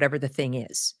whatever the thing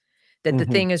is, that the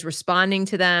thing is responding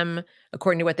to them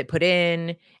according to what they put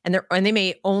in, and they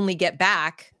may only get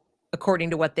back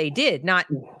according to what they did. Not,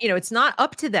 it's not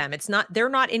up to them. They're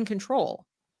not in control.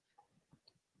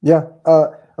 Yeah.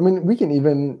 I mean, we can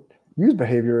even use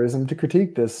behaviorism to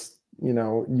critique this,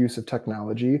 use of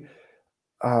technology.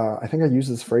 I think I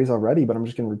used this phrase already, but I'm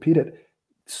just going to repeat it.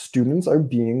 Students are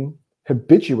being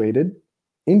habituated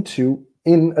into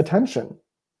inattention.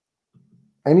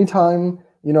 Anytime,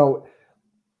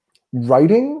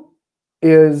 writing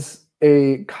is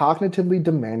a cognitively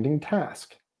demanding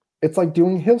task. It's like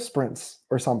doing hill sprints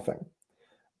or something.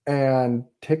 And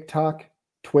TikTok,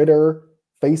 Twitter,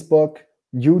 Facebook,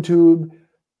 YouTube,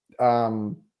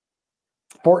 Fortnite,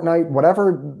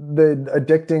 whatever the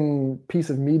addicting piece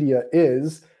of media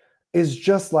is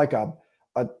just like a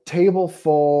table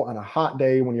full on a hot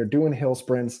day when you're doing hill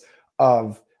sprints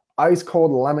of ice cold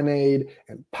lemonade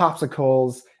and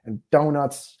popsicles and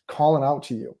donuts calling out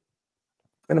to you.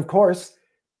 And of course,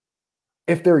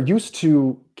 if they're used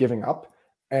to giving up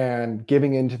and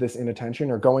giving into this inattention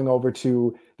or going over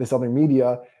to this other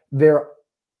media, they're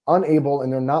unable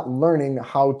and they're not learning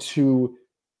how to,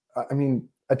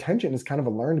 attention is kind of a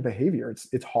learned behavior.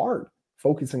 It's hard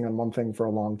focusing on one thing for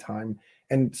a long time.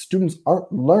 And students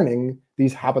aren't learning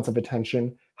these habits of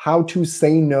attention, how to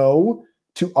say no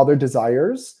to other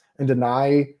desires and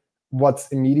deny what's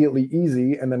immediately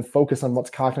easy and then focus on what's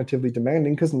cognitively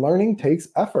demanding, because learning takes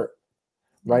effort.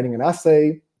 Writing an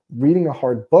essay, reading a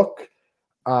hard book,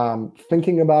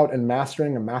 thinking about and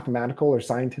mastering a mathematical or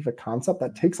scientific concept,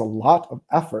 that takes a lot of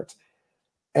effort.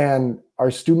 And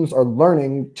our students are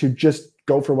learning to just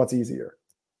go for what's easier,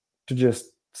 to just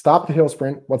stop the hill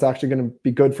sprint, what's actually going to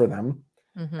be good for them,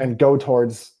 and go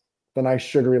towards the nice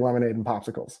sugary lemonade and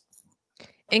popsicles.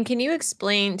 And can you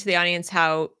explain to the audience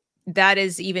how that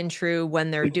is even true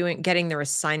when they're getting their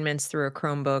assignments through a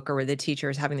Chromebook, or where the teacher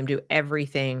is having them do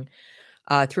everything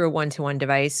through a one-to-one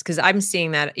device? Because I'm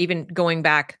seeing that even going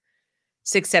back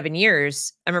 6-7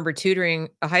 years. I remember tutoring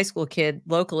a high school kid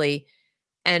locally,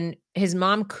 and his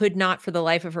mom could not for the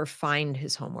life of her find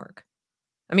his homework.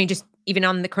 I mean, just even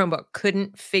on the Chromebook,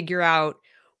 couldn't figure out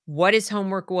what his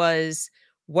homework was,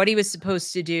 what he was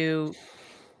supposed to do.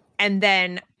 And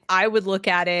then I would look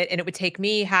at it and it would take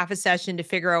me half a session to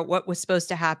figure out what was supposed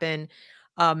to happen.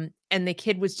 And the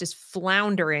kid was just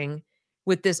floundering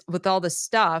with all this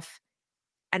stuff.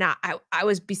 And I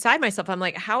was beside myself. I'm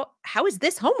like, how is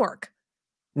this homework?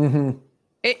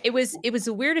 It was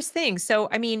the weirdest thing. So,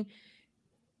 I mean,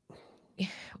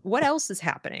 what else is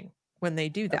happening when they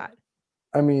do that?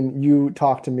 I mean, you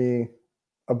talked to me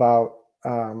about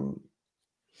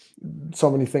so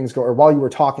many things or while you were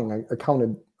talking, I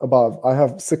counted above. I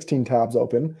have 16 tabs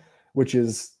open, which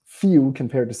is few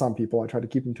compared to some people. I try to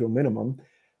keep them to a minimum.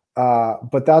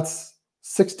 But that's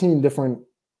 16 different,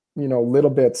 little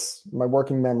bits, my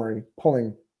working memory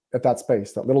pulling at that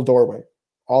space, that little doorway,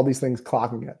 all these things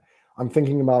clogging it. I'm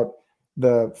thinking about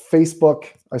the Facebook.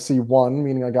 I see one,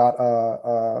 meaning I got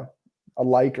a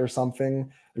like or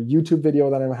something, a YouTube video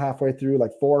that I'm halfway through,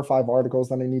 like 4 or 5 articles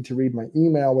that I need to read, my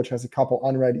email, which has a couple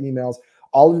unread emails.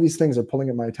 All of these things are pulling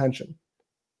at my attention,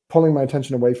 pulling my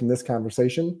attention away from this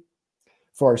conversation.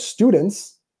 For our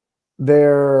students,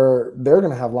 they're going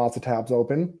to have lots of tabs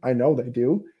open. I know they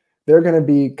do. They're going to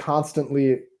be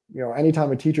constantly,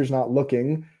 anytime a teacher's not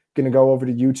looking, going to go over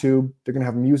to YouTube. They're going to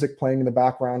have music playing in the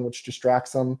background, which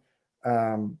distracts them.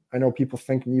 I know people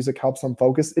think music helps them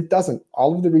focus. It doesn't.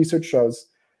 All of the research shows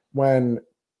when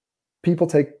people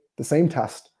take the same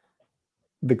test,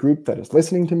 the group that is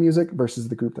listening to music versus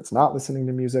the group that's not listening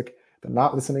to music, the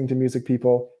not listening to music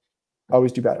people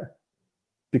always do better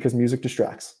because music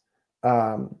distracts.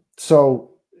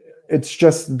 So it's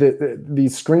just that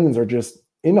these screens are just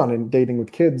inundating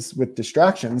with kids with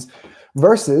distractions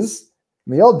versus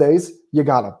in the old days, you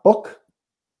got a book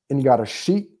and you got a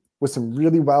sheet with some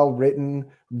really well-written,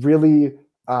 really,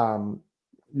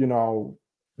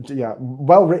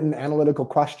 well-written analytical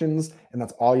questions, and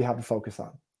that's all you have to focus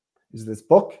on is this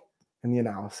book and the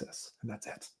analysis, and that's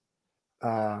it.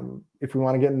 If we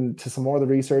want to get into some more of the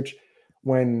research,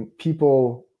 when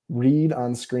people read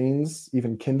on screens,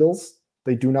 even Kindles,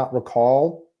 they do not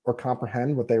recall or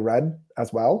comprehend what they read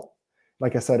as well.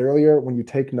 Like I said earlier, when you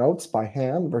take notes by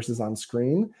hand versus on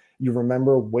screen, you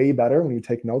remember way better when you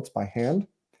take notes by hand.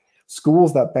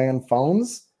 Schools that ban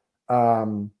phones,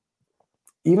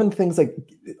 even things like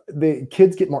the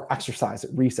kids get more exercise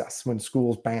at recess when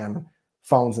schools ban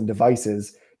phones and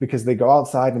devices because they go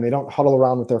outside and they don't huddle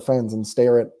around with their friends and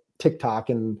stare at TikTok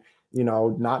and,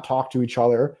 not talk to each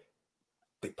other.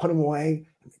 They put them away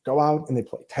and they go out and they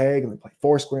play tag and they play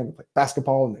foursquare and they play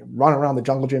basketball and they run around the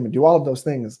jungle gym and do all of those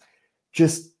things.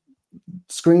 Just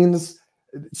screens.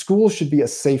 Schools should be a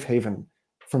safe haven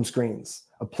from screens,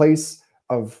 a place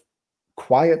of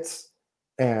quiet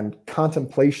and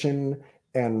contemplation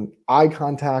and eye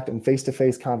contact and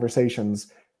face-to-face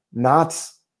conversations, not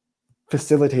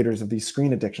facilitators of these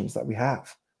screen addictions that we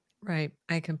have. Right.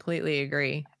 I completely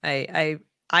agree.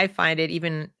 I find it,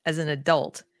 even as an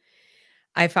adult,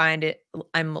 I find it,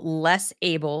 I'm less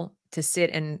able to sit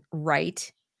and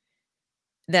write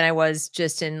than I was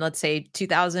just in, let's say,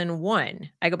 2001.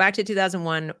 I go back to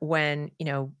 2001 when,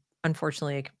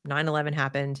 unfortunately 9/11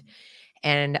 happened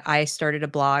and I started a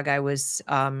blog. I was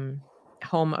home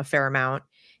a fair amount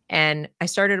and I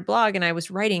started a blog and I was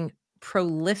writing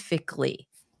prolifically,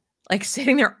 like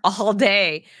sitting there all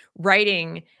day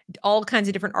writing all kinds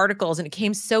of different articles. And it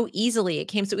came so easily.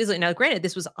 Now, granted,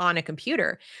 this was on a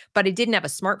computer, but I didn't have a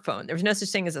smartphone. There was no such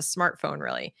thing as a smartphone,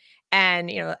 really. And,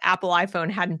 Apple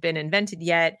iPhone hadn't been invented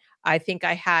yet. I think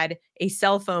I had a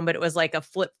cell phone, but it was like a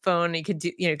flip phone. You could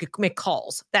do, you could make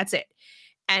calls. That's it.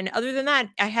 And other than that,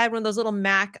 I had one of those little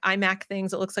iMac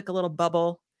things that looks like a little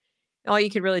bubble. All you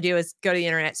could really do is go to the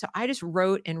internet. So I just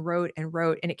wrote and wrote and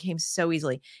wrote, and it came so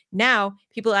easily. Now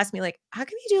people ask me like, how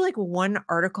can you do like one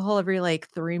article every like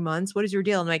 3 months? What is your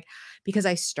deal? I'm like, because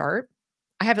I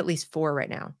have at least 4 right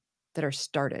now that are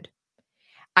started.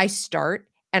 I start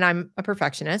and I'm a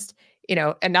perfectionist,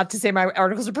 and not to say my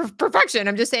articles are perfection.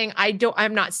 I'm just saying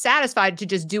I'm not satisfied to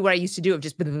just do what I used to do of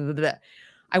just blah, blah, blah, blah.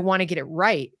 I want to get it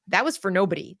right. That was for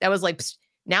nobody. That was like, psst,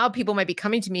 now people might be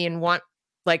coming to me and want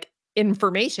like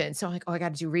information. So I'm like, oh, I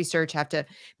got to do research. I have to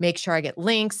make sure I get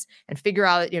links and figure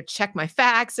out, check my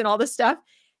facts and all this stuff.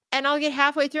 And I'll get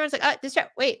halfway through and it's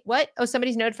like, wait, what? Oh,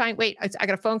 somebody's notifying. Wait, I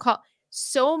got a phone call.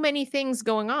 So many things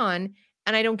going on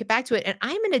and I don't get back to it. And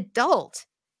I'm an adult.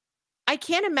 I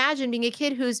can't imagine being a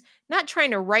kid who's not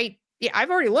trying to write. Yeah, I've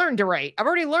already learned to write. I've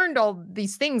already learned all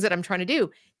these things that I'm trying to do.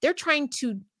 They're trying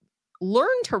to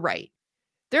learn to write.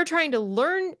 They're trying to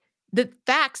learn the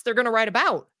facts they're going to write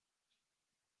about.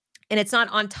 And it's not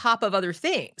on top of other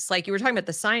things. Like you were talking about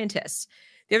the scientists.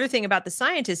 The other thing about the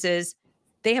scientists is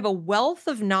they have a wealth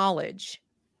of knowledge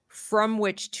from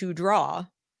which to draw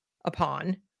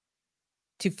upon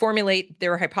to formulate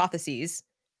their hypotheses,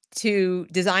 to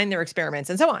design their experiments,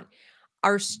 and so on.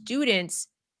 Our students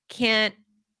can't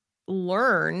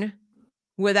learn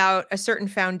without a certain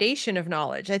foundation of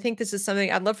knowledge. I think this is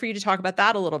something I'd love for you to talk about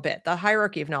that a little bit, the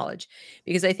hierarchy of knowledge,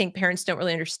 because I think parents don't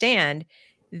really understand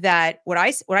that what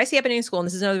I see happening in school, and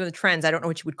this is another one of the trends, I don't know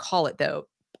what you would call it though,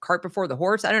 cart before the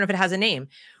horse, I don't know if it has a name,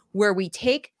 where we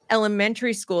take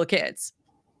elementary school kids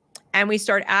and we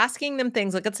start asking them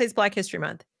things like, let's say it's Black History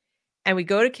Month, and we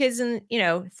go to kids in,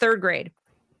 3rd grade,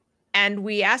 and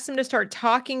we ask them to start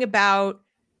talking about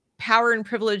power and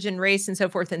privilege and race and so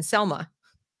forth in Selma.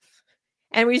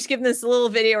 And we just give them this little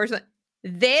video or something.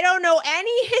 They don't know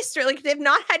any history. Like they've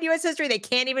not had US history. They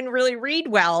can't even really read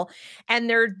well. And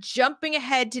they're jumping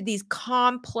ahead to these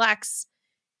complex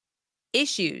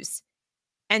issues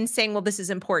and saying, well, this is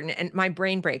important. And my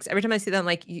brain breaks. Every time I see that, I'm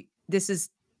like, this is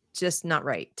just not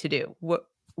right to do.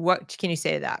 What can you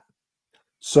say to that?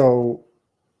 So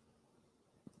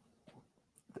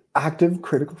active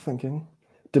critical thinking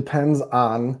depends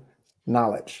on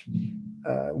knowledge.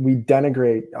 We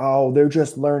denigrate, oh, they're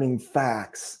just learning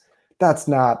facts. That's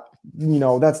not, we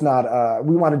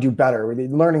want to do better.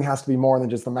 Learning has to be more than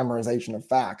just the memorization of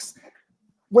facts.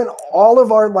 When all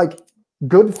of our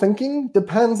good thinking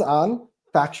depends on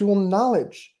factual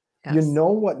knowledge. Yes. You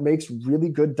know what makes really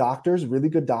good doctors?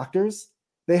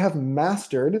 They have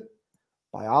mastered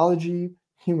biology,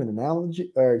 human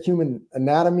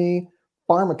anatomy,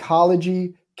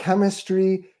 pharmacology,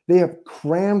 chemistry. They have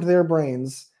crammed their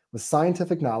brains with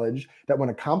scientific knowledge that when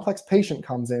a complex patient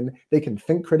comes in, they can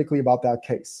think critically about that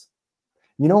case.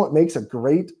 You know what makes a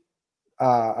great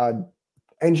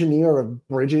engineer of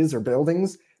bridges or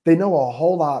buildings? They know a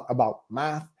whole lot about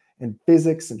math and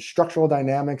physics and structural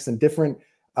dynamics and different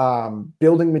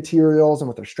building materials and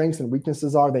what their strengths and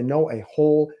weaknesses are. They know a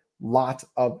whole lot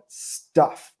of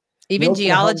stuff. Even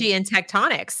geology and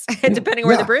tectonics, depending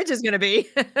where the bridge is going to be.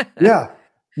 Yeah.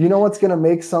 You know what's going to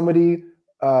make somebody,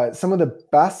 some of the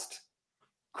best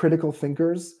critical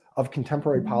thinkers of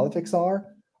contemporary politics are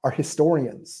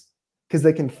historians, because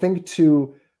they can think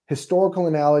to historical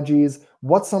analogies.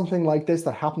 What's something like this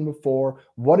that happened before?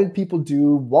 What did people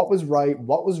do? What was right?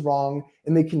 What was wrong?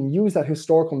 And they can use that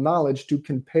historical knowledge to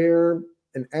compare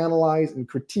and analyze and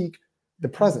critique the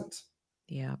present.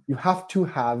 Yeah. You have to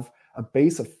have a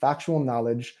base of factual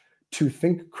knowledge to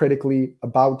think critically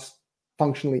about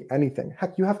functionally anything.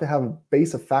 Heck, you have to have a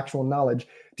base of factual knowledge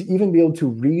to even be able to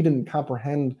read and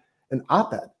comprehend an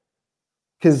op-ed.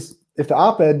 Because if the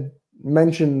op-ed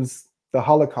mentions the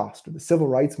Holocaust or the Civil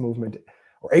Rights Movement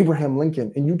or Abraham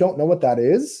Lincoln, and you don't know what that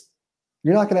is,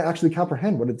 you're not going to actually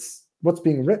comprehend what's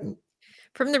being written.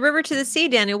 From the river to the sea,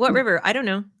 Daniel. What river? I don't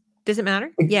know. Does it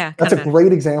matter? Yeah. That's a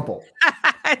great example.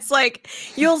 It's like,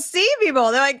 you'll see people,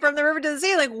 they're like, from the river to the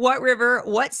sea, like what river,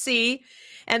 what sea?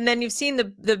 And then you've seen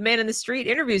the man in the street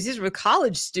interviews. These were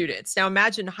college students. Now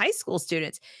imagine high school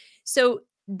students. So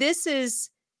this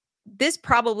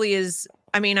probably is,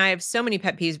 I mean, I have so many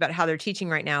pet peeves about how they're teaching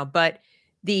right now, but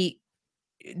the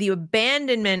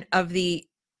abandonment of the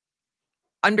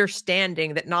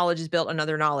understanding that knowledge is built on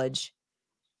other knowledge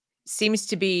seems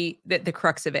to be the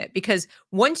crux of it, because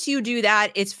once you do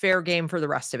that, it's fair game for the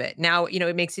rest of it. Now,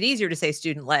 it makes it easier to say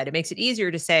student-led. It makes it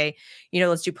easier to say,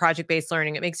 let's do project-based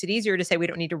learning. It makes it easier to say we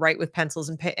don't need to write with pencils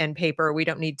and paper. We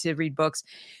don't need to read books,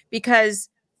 because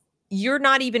you're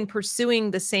not even pursuing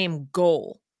the same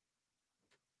goal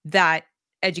that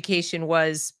education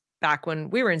was back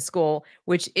when we were in school,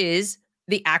 which is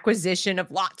the acquisition of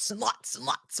lots and lots and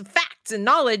lots of facts and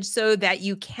knowledge so that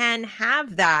you can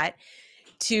have that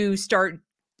to start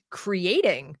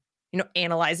creating,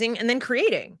 analyzing and then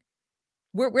creating.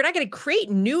 We're not going to create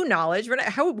new knowledge.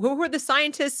 Who are the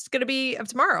scientists going to be of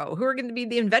tomorrow? Who are going to be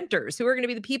the inventors? Who are going to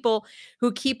be the people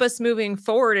who keep us moving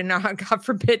forward and not, God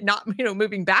forbid, not,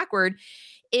 moving backward?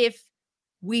 If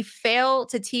we fail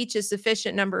to teach a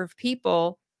sufficient number of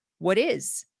people what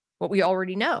we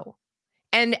already know.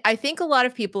 And I think a lot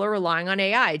of people are relying on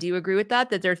AI. Do you agree with that?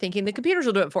 That they're thinking the computers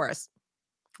will do it for us.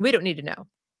 We don't need to know.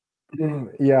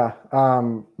 Yeah.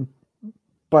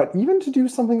 But even to do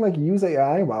something like use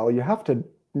AI well, you have to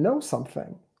know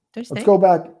something. Let's go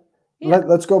back. Yeah.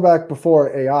 Let's go back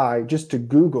before AI, just to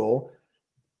Google,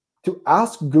 to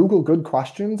ask Google good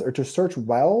questions or to search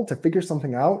well to figure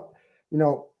something out. I'm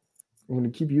going to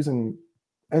keep using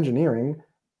engineering.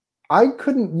 I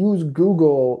couldn't use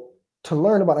Google to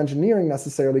learn about engineering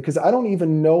necessarily because I don't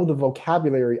even know the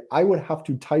vocabulary I would have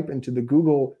to type into the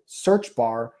Google search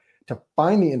bar to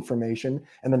find the information.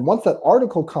 And then once that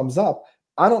article comes up,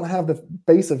 I don't have the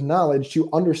base of knowledge to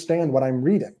understand what I'm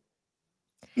reading.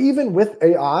 Even with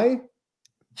AI,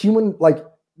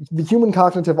 the human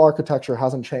cognitive architecture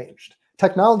hasn't changed.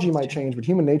 Technology might change, but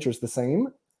human nature is the same.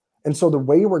 And so the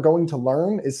way we're going to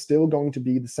learn is still going to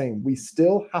be the same. We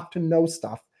still have to know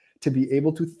stuff to be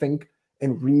able to think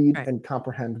and read and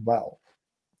comprehend well.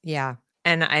 Yeah.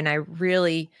 And I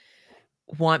really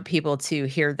want people to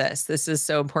hear this. This is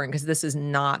so important because this is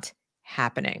not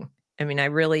happening. I mean, I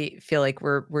really feel like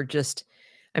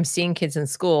I'm seeing kids in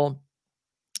school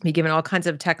be given all kinds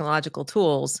of technological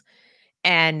tools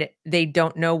and they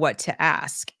don't know what to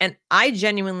ask. And I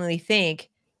genuinely think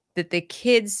that the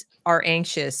kids are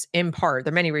anxious in part.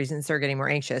 There are many reasons they're getting more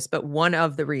anxious, but one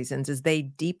of the reasons is they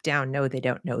deep down know they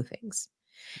don't know things.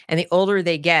 And the older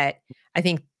they get, I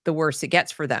think the worse it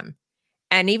gets for them.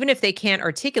 And even if they can't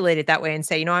articulate it that way and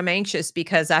say, I'm anxious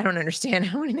because I don't understand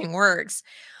how anything works.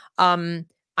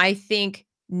 I think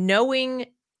knowing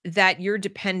that you're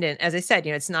dependent, as I said,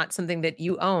 it's not something that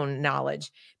you own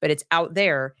knowledge, but it's out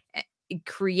there. It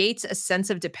creates a sense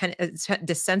of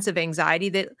the sense of anxiety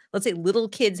that, let's say, little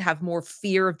kids have more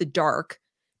fear of the dark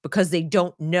because they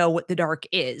don't know what the dark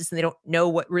is and they don't know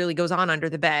what really goes on under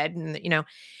the bed. And,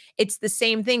 it's the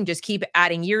same thing. Just keep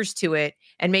adding years to it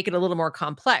and make it a little more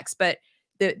complex. But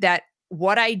that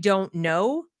what I don't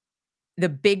know, the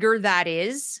bigger that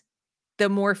is, the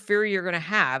more fear you're going to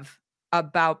have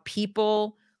about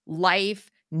people,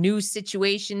 life, new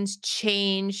situations,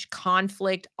 change,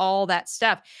 conflict, all that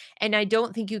stuff. And I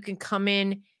don't think you can come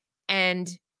in and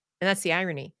that's the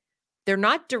irony. They're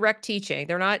not direct teaching.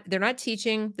 They're not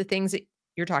teaching the things that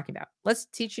you're talking about. Let's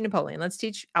teach you Napoleon. Let's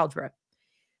teach algebra.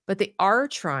 But they are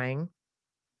trying,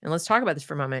 and let's talk about this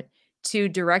for a moment, to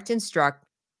direct instruct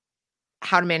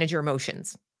how to manage your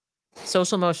emotions,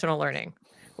 social emotional learning.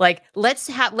 Like, let's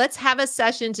have a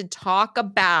session to talk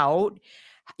about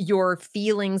your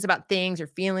feelings about things or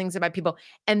feelings about people.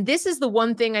 And this is the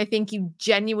one thing I think you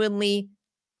genuinely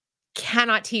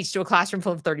cannot teach to a classroom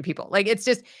full of 30 people. Like,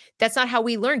 that's not how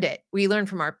we learned it. We learned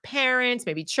from our parents,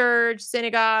 maybe church,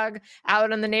 synagogue,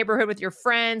 out in the neighborhood with your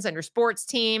friends on your sports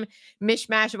team,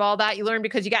 mishmash of all that. You learn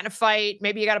because you got in a fight.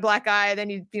 Maybe you got a black eye, then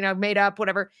you made up,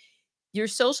 whatever. Your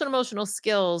social and emotional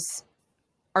skills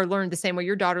are learned the same way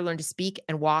your daughter learned to speak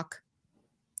and walk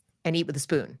and eat with a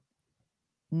spoon.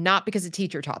 Not because a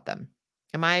teacher taught them.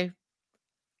 Am I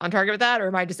on target with that? Or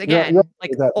am I just, again,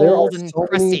 old and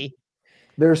crusty?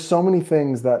 There's so many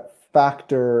things that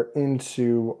factor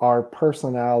into our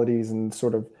personalities and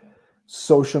sort of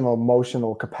social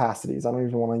emotional capacities. I don't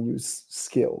even want to use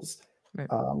skills, right.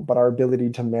 But our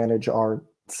ability to manage our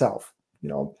self,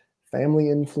 family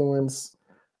influence,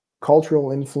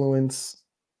 cultural influence,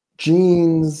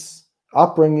 genes,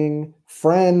 upbringing,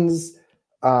 friends.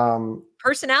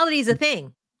 Personality is a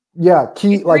thing. Yeah,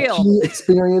 key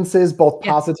experiences, both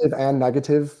positive and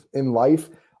negative in life.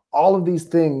 All of these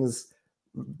things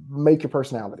make your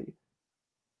personality.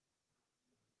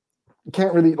 You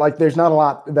can't really, there's not a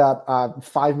lot that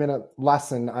 5-minute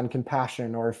lesson on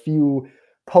compassion or a few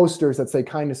posters that say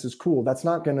kindness is cool. That's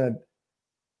not going to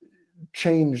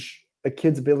change a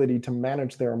kid's ability to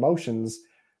manage their emotions.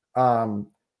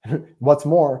 What's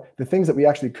more, the things that we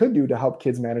actually could do to help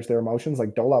kids manage their emotions,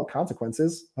 like dole out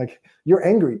consequences. Like, you're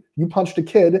angry, you punched a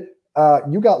kid,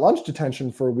 you got lunch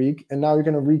detention for a week, and now you're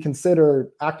going to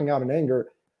reconsider acting out in anger.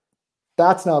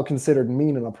 That's now considered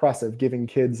mean and oppressive, giving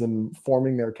kids and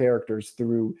forming their characters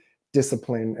through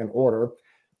discipline and order.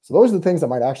 So those are the things that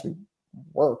might actually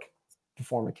work to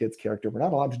form a kid's character. We're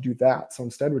not allowed to do that. So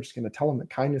instead, we're just going to tell them that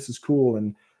kindness is cool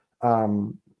and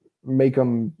make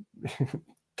them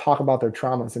talk about their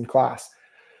traumas in class.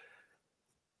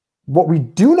 What we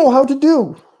do know how to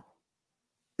do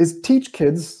is teach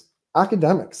kids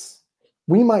academics.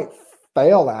 We might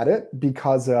fail at it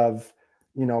because of,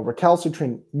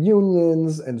 recalcitrant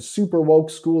unions and super woke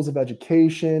schools of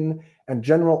education and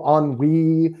general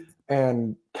ennui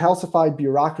and calcified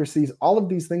bureaucracies. All of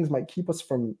these things might keep us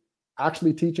from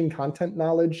actually teaching content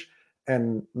knowledge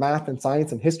and math and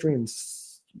science and history and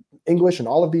English and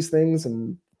all of these things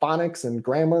and phonics and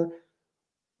grammar.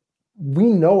 We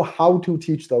know how to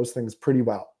teach those things pretty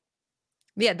well.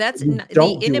 Yeah, that's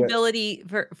the inability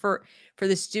for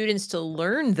the students to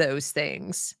learn those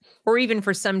things, or even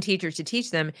for some teachers to teach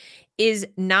them, is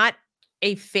not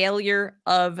a failure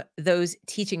of those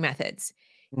teaching methods.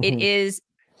 It is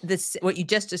this, what you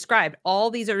just described. All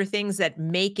these are things that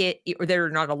make it, or they're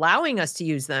not allowing us to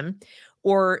use them,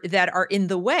 or that are in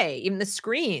the way, even the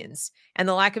screens and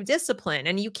the lack of discipline.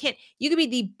 And you could be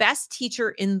the best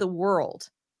teacher in the world.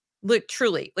 Look,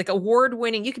 truly, like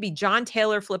award-winning, you could be John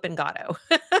Taylor flippin' Gatto.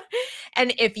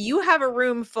 And if you have a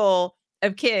room full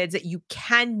of kids that you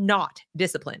cannot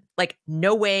discipline, like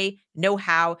no way, no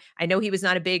how. I know he was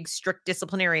not a big, strict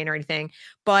disciplinarian or anything,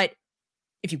 but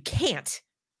if you can't,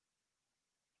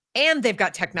 and they've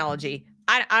got technology,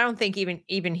 I don't think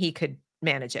even he could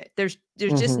manage it. There's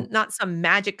just not some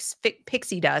magic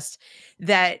pixie dust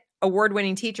that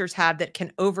award-winning teachers have that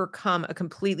can overcome a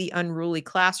completely unruly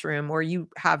classroom where you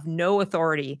have no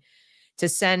authority to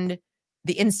send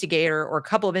the instigator or a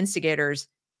couple of instigators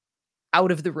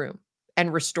out of the room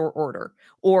and restore order,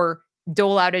 or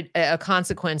dole out a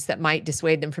consequence that might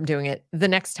dissuade them from doing it the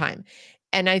next time.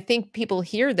 And I think people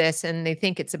hear this and they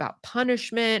think it's about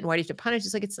punishment. Why do you have to punish?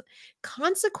 It's like, it's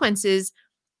consequences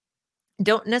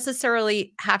don't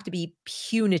necessarily have to be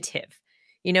punitive.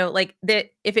 Like that,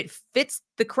 if it fits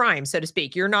the crime, so to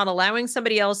speak, you're not allowing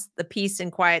somebody else the peace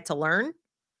and quiet to learn.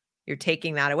 You're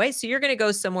taking that away. So you're going to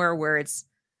go somewhere where it's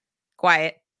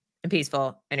quiet and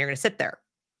peaceful, and you're going to sit there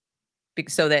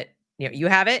so that, you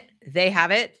have it, they have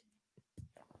it.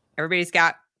 Everybody's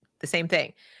got the same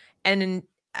thing. And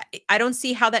I don't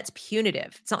see how that's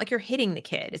punitive. It's not like you're hitting the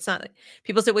kid. It's not like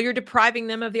people say, well, you're depriving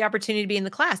them of the opportunity to be in the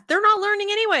class. They're not learning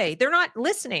anyway. They're not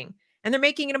listening, and they're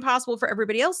making it impossible for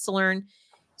everybody else to learn.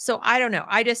 So I don't know.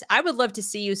 I would love to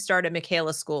see you start a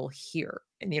Michaela school here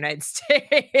in the United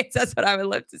States. That's what I would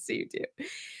love to see you do.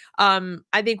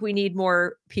 I think we need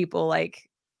more people like,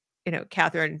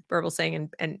 Catherine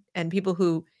Burblesing and people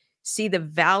who see the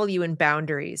value in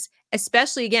boundaries,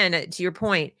 especially, again, to your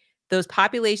point, those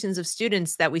populations of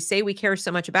students that we say we care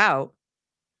so much about,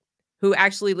 who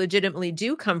actually legitimately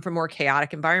do come from more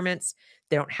chaotic environments.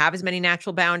 They don't have as many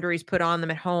natural boundaries put on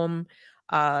them at home.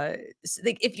 So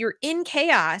if you're in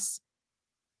chaos,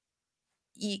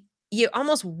 you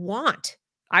almost want,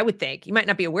 I would think, you might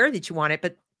not be aware that you want it,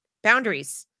 but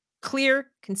boundaries, clear,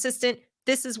 consistent.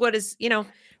 This is what is,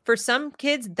 for some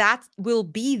kids, that will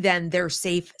be then their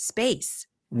safe space.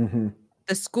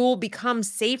 The school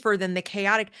becomes safer than the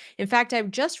chaotic. In fact,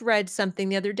 I've just read something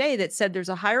the other day that said there's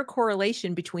a higher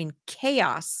correlation between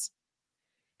chaos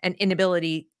and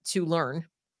inability to learn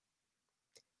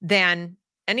than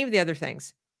any of the other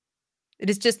things. It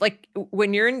is just like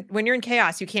when you're in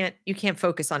chaos, you can't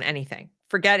focus on anything.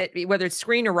 Forget it. Whether it's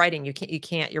screen or writing, you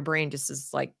can't. Your brain just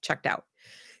is like checked out.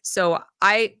 So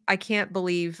I can't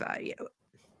believe.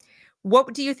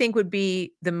 What do you think would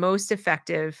be the most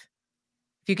effective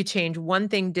if you could change one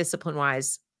thing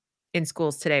discipline-wise in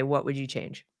schools today? What would you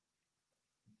change?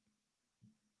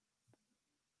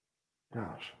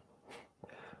 Gosh,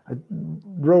 I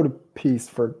wrote a piece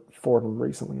for Fordham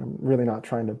recently. I'm really not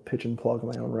trying to pitch and plug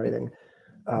my own writing.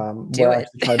 Where I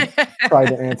actually tried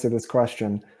to answer this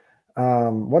question.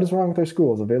 What is wrong with our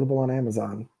schools? Available on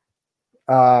Amazon.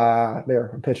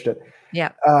 There, I pitched it.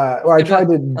 Yeah. Or I tried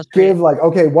to give like,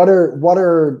 okay, what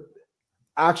are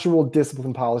actual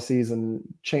discipline policies and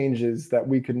changes that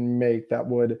we could make that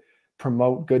would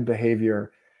promote good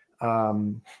behavior?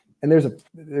 And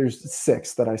there's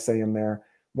 6 that I say in there.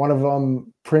 One of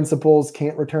them, principals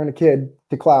can't return a kid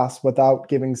to class without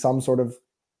giving some sort of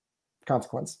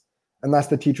consequence, unless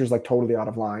the teacher's like totally out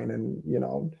of line.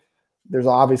 And, there's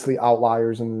obviously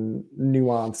outliers and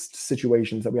nuanced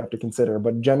situations that we have to consider.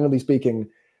 But generally speaking,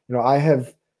 I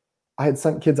had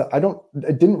sent kids. I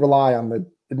didn't rely on the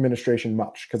administration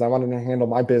much because I wanted to handle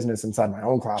my business inside my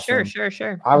own classroom.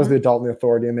 Sure. I was the adult and the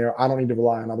authority in there. I don't need to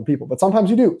rely on other people. But sometimes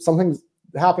you do.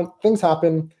 Things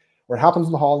happen where it happens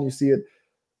in the hall and you see it.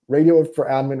 Radio for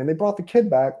admin, and they brought the kid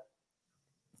back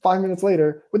 5 minutes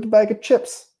later with the bag of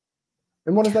chips.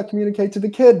 And what does that communicate to the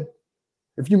kid?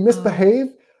 If you misbehave,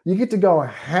 You get to go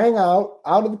hang out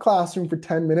of the classroom for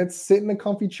 10 minutes, sit in a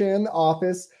comfy chair in the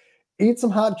office, eat some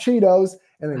hot Cheetos,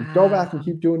 and then go back and Wow.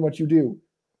 keep doing what you do.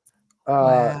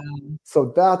 Wow.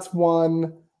 So that's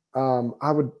one.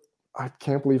 I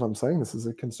can't believe I'm saying this as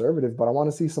a conservative, but I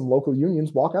want to see some local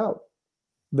unions walk out.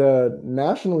 The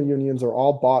national unions are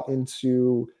all bought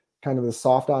into kind of the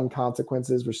soft on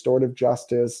consequences, restorative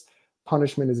justice,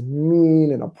 punishment is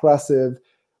mean and oppressive,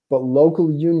 but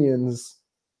local unions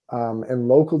and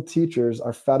local teachers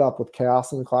are fed up with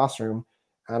chaos in the classroom.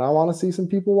 And I want to see some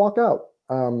people walk out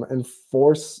and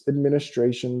force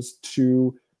administrations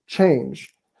to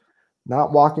change,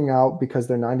 not walking out because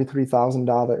their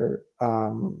 $93,000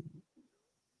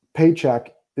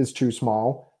 paycheck is too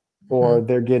small, or Mhm.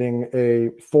 they're getting a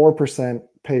 4%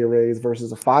 pay raise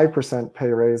versus a 5% pay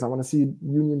raise. I want to see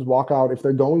unions walk out if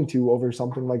they're going to over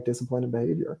something like discipline and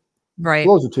behavior. Right.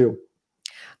 Those are two.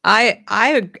 I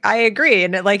agree.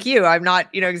 And like you, I'm not,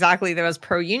 exactly the most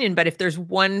pro union, but if there's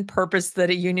one purpose that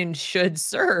a union should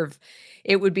serve,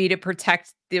 it would be to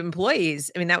protect the employees.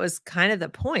 I mean, that was kind of the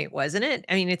point, wasn't it?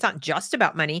 I mean, it's not just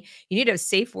about money. You need to have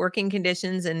safe working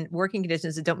conditions and working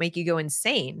conditions that don't make you go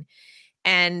insane.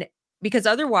 And because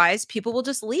otherwise people will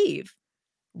just leave.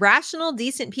 Rational,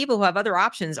 decent people who have other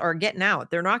options are getting out.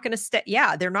 They're not going to stay.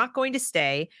 Yeah, they're not going to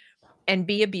stay and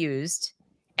be abused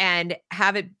and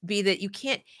have it be that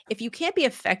if you can't be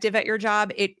effective at your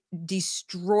job, it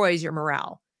destroys your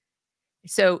morale.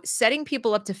 So setting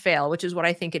people up to fail, which is what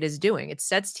I think it is doing, it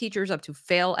sets teachers up to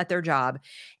fail at their job.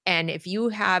 And if you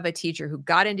have a teacher who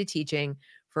got into teaching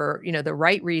for, the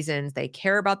right reasons, they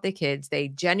care about the kids, they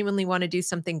genuinely want to do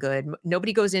something good.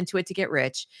 Nobody goes into it to get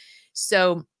rich.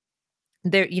 So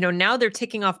they're, now they're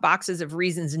ticking off boxes of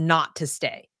reasons not to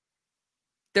stay.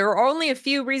 There are only a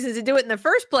few reasons to do it in the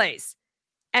first place.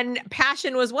 And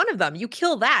passion was one of them. You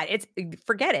kill that,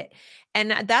 forget it.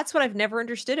 And that's what I've never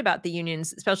understood about the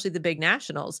unions, especially the big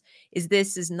nationals, is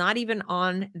this is not even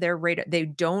on their radar. They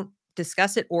don't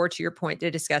discuss it, or to your point, to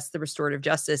discuss the restorative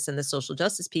justice and the social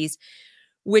justice piece,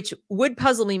 which would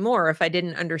puzzle me more if I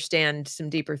didn't understand some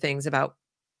deeper things about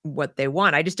what they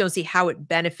want. I just don't see how it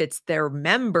benefits their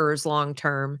members long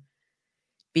term,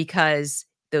 because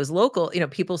those local,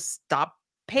 people stop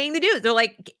paying the dues. They're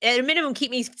like, at a minimum, keep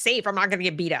me safe. I'm not going to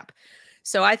get beat up.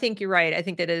 So I think you're right. I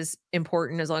think that is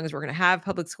important. As long as we're going to have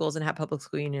public schools and have public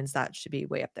school unions, that should be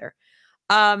way up there.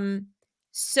 Um,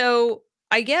 so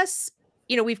I guess,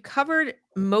 we've covered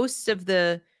most of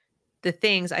the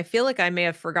things. I feel like I may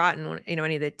have forgotten,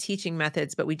 any of the teaching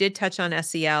methods, but we did touch on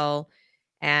SEL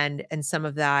and some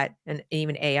of that, and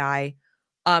even AI.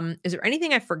 Is there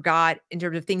anything I forgot in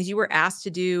terms of things you were asked to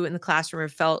do in the classroom or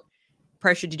felt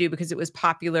pressured to do because it was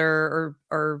popular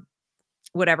or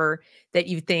whatever, that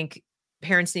you think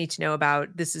parents need to know about?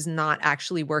 This is not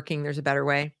actually working. There's a better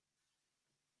way.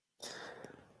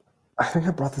 I think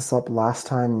I brought this up last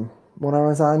time when I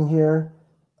was on here,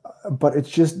 but it's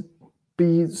just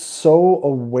be so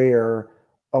aware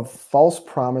of false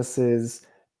promises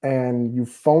and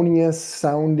euphonious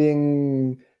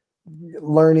sounding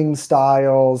learning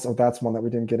styles. Oh, that's one that we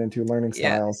didn't get into, learning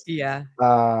Yeah. styles. Yeah.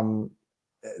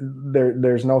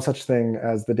 There's no such thing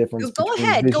as the difference Go between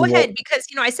ahead. Go ahead. visual. Because,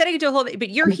 I said I could do a whole, but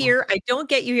you're here. I don't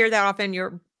get you here that often. You're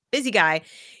a busy guy.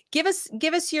 Give us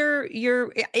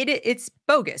it's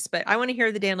bogus, but I want to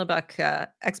hear the Daniel Buck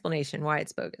explanation why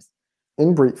it's bogus.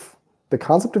 In brief, the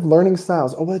concept of learning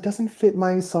styles. Oh, well, it doesn't fit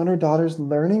my son or daughter's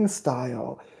learning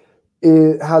style.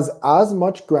 It has as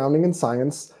much grounding in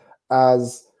science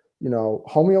as,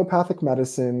 homeopathic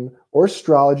medicine or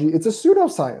astrology. It's a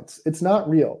pseudoscience. It's not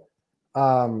real.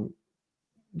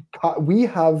 We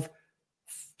have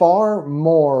far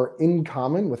more in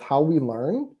common with how we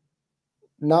learn,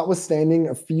 notwithstanding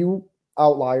a few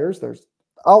outliers. There's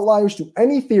outliers to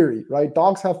any theory, right?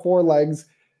 Dogs have 4 legs.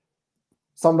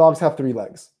 Some dogs have 3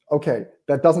 legs. Okay,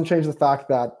 that doesn't change the fact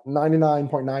that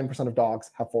 99.9% of dogs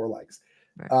have 4 legs.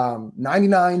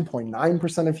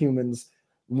 99.9% of humans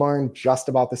learn just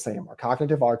about the same. Our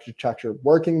cognitive architecture,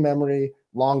 working memory,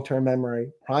 long-term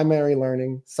memory, primary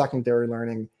learning, secondary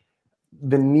learning,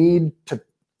 the need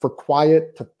for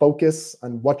quiet, to focus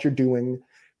on what you're doing.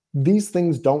 These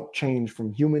things don't change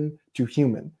from human to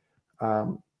human.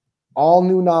 All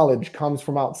new knowledge comes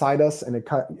from outside us, and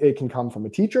it can come from a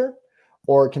teacher,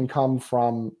 or it can come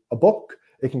from a book,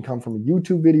 it can come from a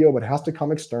YouTube video, but it has to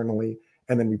come externally,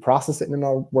 and then we process it in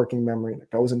our working memory, and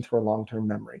it goes into our long-term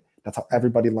memory. That's how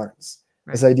everybody learns.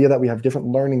 Right. This idea that we have different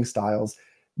learning styles,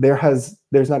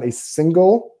 there's not a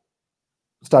single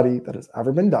study that has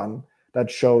ever been done that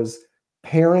shows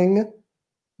pairing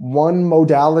one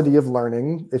modality of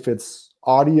learning, if it's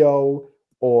audio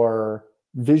or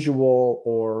visual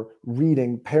or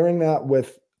reading, pairing that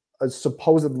with a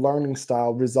supposed learning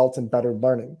style results in better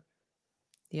learning.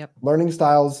 Yep. Learning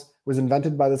styles was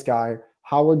invented by this guy,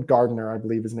 Howard Gardner, I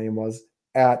believe his name was,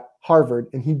 at Harvard,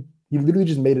 and he literally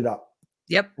just made it up.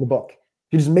 Yep. In the book.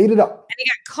 He just made it up. And he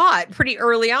got caught pretty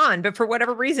early on, but for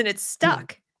whatever reason, it's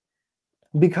stuck.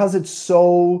 Because it's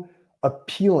so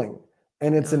appealing,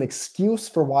 and it's an excuse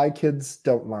for why kids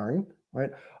don't learn,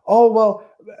 right? Oh, well,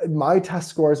 my test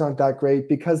scores aren't that great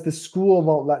because the school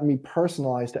won't let me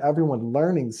personalize to everyone's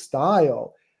learning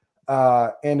style.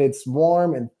 And it's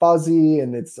warm and fuzzy,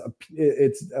 and it's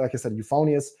like I said,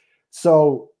 euphonious.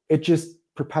 So it just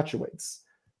perpetuates.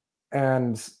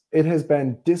 And it has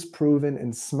been disproven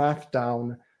and smacked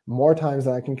down more times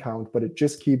than I can count, but it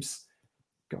just keeps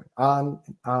going on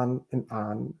and on and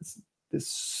on. It's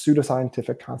this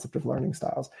pseudoscientific concept of learning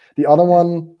styles. The other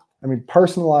one, I mean,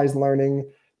 personalized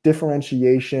learning,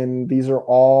 differentiation, these are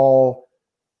all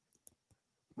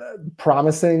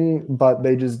promising, but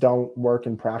they just don't work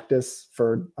in practice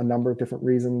for a number of different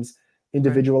reasons.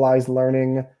 Individualized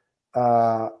learning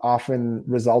often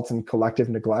results in collective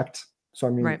neglect. So, I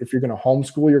mean, if you're going to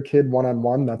homeschool your kid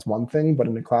one-on-one, that's one thing, but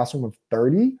in a classroom of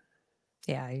 30,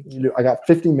 I got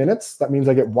 50 minutes. That means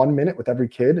I get 1 minute with every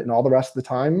kid, and all the rest of the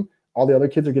time, all the other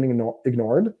kids are getting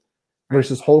ignored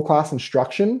versus whole class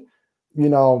instruction. You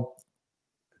know,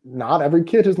 not every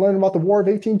kid has learned about the War of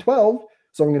 1812.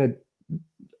 So I'm going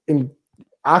to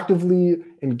actively,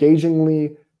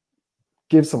 engagingly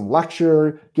give some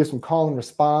lecture, give some call and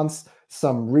response,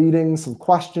 some reading, some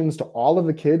questions to all of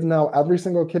the kids. Now, every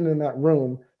single kid in that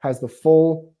room has the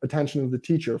full attention of the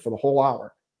teacher for the whole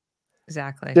hour.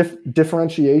 Exactly.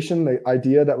 Differentiation, the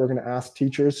idea that we're going to ask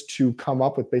teachers to come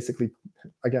up with basically,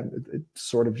 again, it's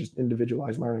sort of just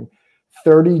individualized learning,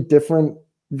 30 different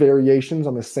variations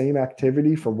on the same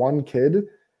activity for one kid.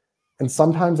 And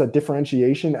sometimes that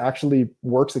differentiation actually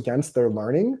works against their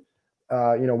learning.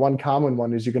 One common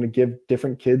one is you're going to give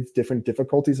different kids different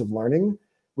difficulties of learning,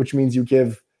 which means you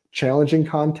give challenging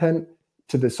content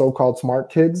to the so-called smart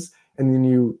kids, and then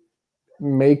you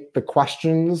make the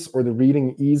questions or the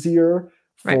reading easier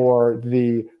for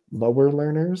the lower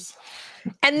learners.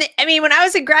 And I mean, when I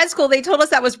was in grad school, they told us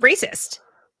that was racist.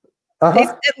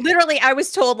 Literally, I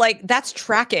was told, like, that's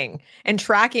tracking, and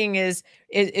tracking is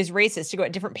racist, to go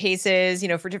at different paces,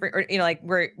 for different, like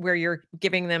where you're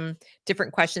giving them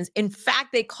different questions. In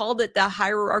fact, they called it the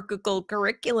hierarchical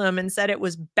curriculum and said it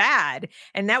was bad.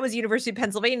 And that was University of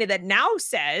Pennsylvania that now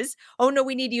says, oh no,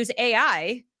 we need to use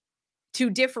AI to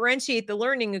differentiate the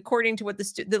learning according to what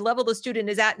the level the student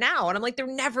is at now. And I'm like, they're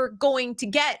never going to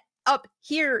get up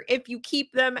here if you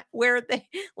keep them where they,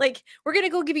 like, we're going to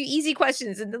go give you easy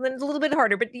questions and then a little bit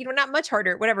harder, but not much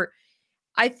harder, whatever.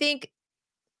 I think,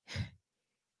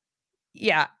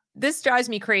 this drives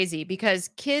me crazy because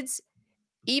kids,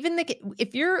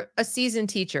 if you're a seasoned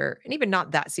teacher, and even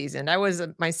not that seasoned, I was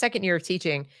my second year of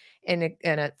teaching in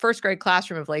a first grade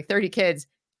classroom of like 30 kids.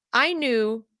 I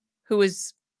knew who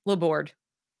was a little bored,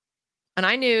 and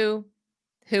I knew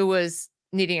who was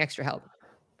needing extra help.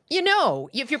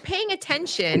 If you're paying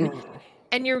attention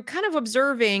and you're kind of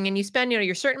observing, and you spend,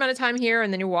 your certain amount of time here,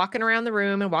 and then you're walking around the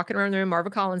room, Marva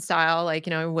Collins style, like,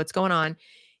 what's going on,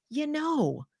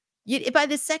 by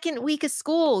the second week of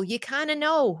school, you kind of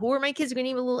know who are my kids who are going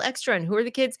to need a little extra, and who are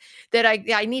the kids that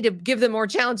I need to give them more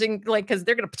challenging, like, because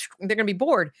they're going to be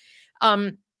bored.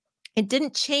 It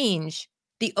didn't change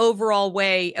the overall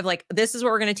way of, like, this is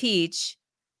what we're going to teach.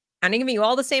 I'm giving you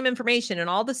all the same information and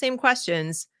all the same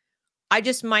questions. I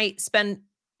just might spend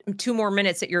 2 more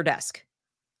minutes at your desk.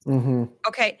 Mm-hmm.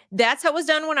 Okay. That's how it was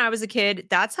done when I was a kid.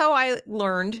 That's how I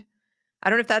learned. I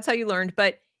don't know if that's how you learned,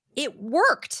 but it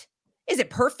worked. Is it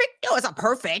perfect? No, it's not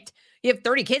perfect. You have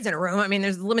 30 kids in a room. I mean,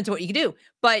 there's a limit to what you can do,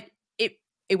 but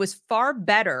it was far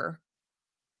better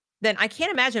than, I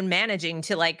can't imagine managing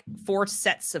to, like, 4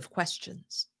 sets of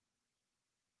questions.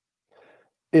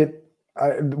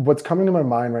 What's coming to my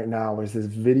mind right now is this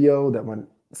video that went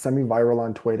semi-viral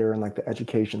on Twitter and like the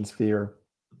education sphere,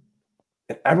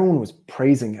 and everyone was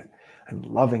praising it and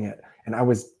loving it, and I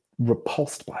was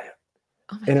repulsed by it.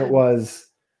 And God. It was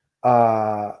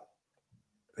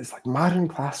this like modern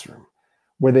classroom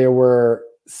where there were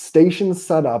stations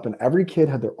set up, and every kid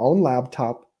had their own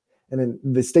laptop, and then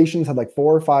the stations had like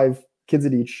 4 or 5 kids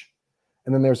at each,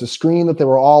 and then there's a screen that they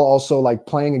were all also like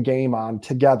playing a game on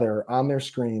together on their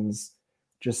screens,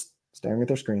 just staring at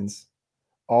their screens,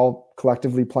 all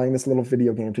collectively playing this little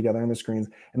video game together on the screens.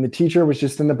 And the teacher was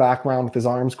just in the background with his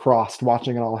arms crossed,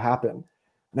 watching it all happen.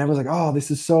 And I was like, oh,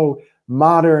 this is so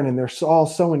modern, and they're all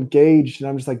so engaged. And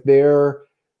I'm just like, they're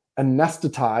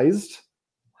anesthetized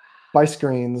by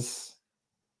screens,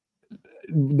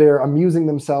 they're amusing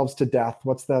themselves to death.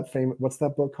 What's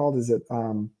that book called? Is it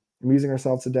Amusing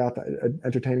Ourselves to Death,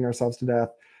 Entertaining Ourselves to Death?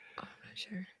 Oh, I'm not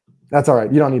sure. That's all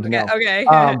right. You don't need to know. Okay.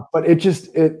 But it's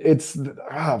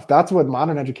if that's what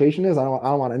modern education is, I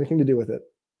don't want anything to do with it.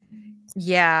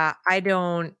 Yeah, I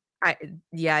don't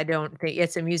think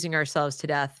it's amusing ourselves to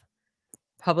death.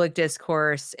 Public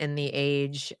discourse in the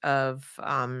age of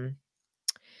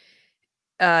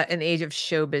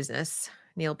show business,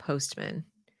 Neil Postman.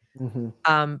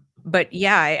 Mm-hmm. But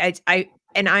yeah,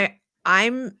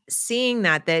 I'm seeing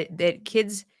that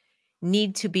kids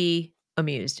need to be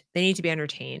amused. They need to be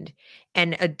entertained.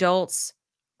 And adults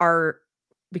are,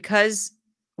 because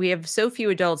we have so few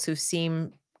adults who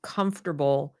seem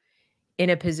comfortable in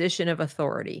a position of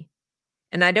authority.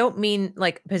 And I don't mean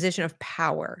like position of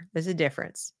power. There's a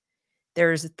difference.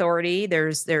 There's authority,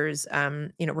 there's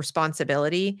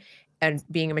responsibility, and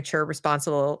being a mature,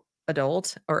 responsible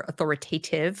adult, or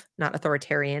authoritative, not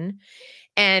authoritarian.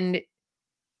 And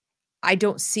I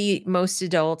don't see most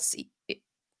adults,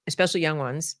 especially young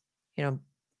ones,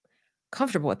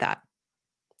 comfortable with that.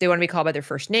 They want to be called by their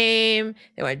first name.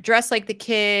 They want to dress like the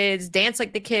kids, dance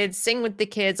like the kids, sing with the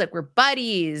kids, like we're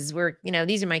buddies. We're,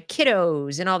 these are my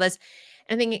kiddos and all this.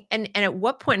 And thinking, and at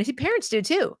what point, I see parents do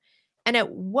too. And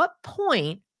at what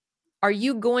point are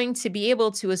you going to be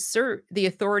able to assert the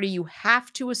authority you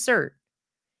have to assert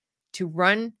to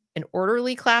run an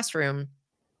orderly classroom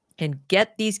and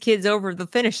get these kids over the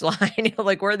finish line,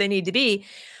 like where they need to be?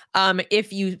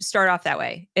 If you start off that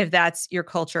way, if that's your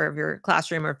culture of your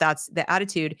classroom, or if that's the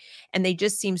attitude, and they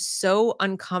just seem so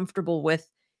uncomfortable with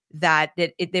that,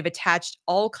 they've attached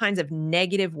all kinds of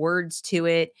negative words to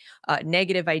it,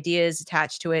 negative ideas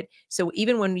attached to it. So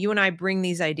even when you and I bring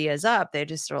these ideas up, they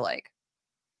just are like,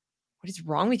 what is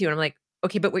wrong with you? And I'm like,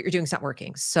 okay, but what you're doing is not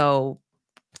working. So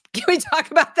can we talk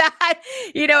about that?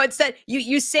 It's that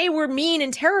you say we're mean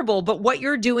and terrible, but what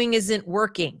you're doing isn't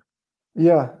working.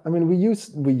 Yeah, I mean, we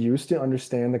used to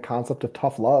understand the concept of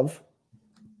tough love.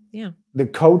 Yeah. The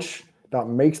coach that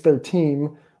makes their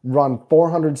team run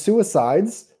 400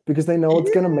 suicides because they know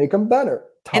it's going to make them better.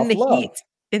 Tough love.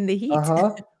 In the heat.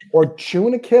 Or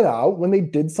chewing a kid out when they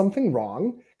did something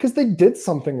wrong because they did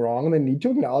something wrong and they need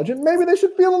to acknowledge it. Maybe they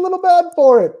should feel a little bad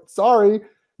for it. Sorry,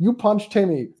 you punched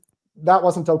Timmy. That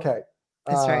wasn't okay.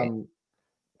 That's right.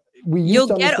 You'll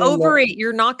get over it.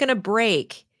 You're not going to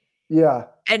break. Yeah.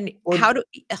 And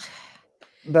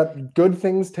that good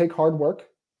things take hard work.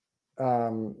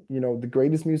 The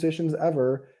greatest musicians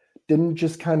ever didn't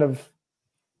just kind of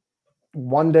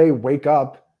one day wake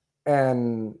up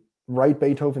and write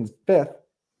Beethoven's Fifth.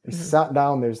 They sat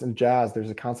down. In jazz, there's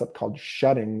a concept called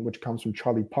shutting, which comes from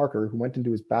Charlie Parker, who went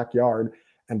into his backyard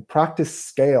and practiced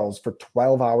scales for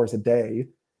 12 hours a day.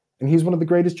 And he's one of the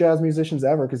greatest jazz musicians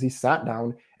ever because he sat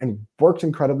down and worked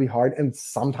incredibly hard. And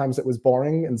sometimes it was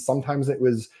boring and sometimes it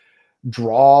was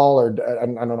drawl, or I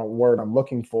don't know what word I'm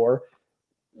looking for.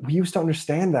 We used to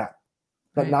understand that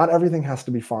not everything has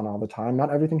to be fun all the time.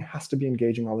 Not everything has to be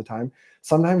engaging all the time.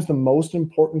 Sometimes the most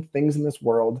important things in this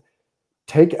world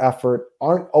take effort,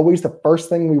 aren't always the first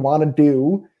thing we want to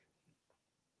do.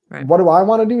 Right. What do I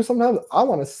want to do? Sometimes I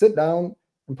want to sit down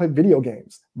and play video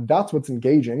games. That's what's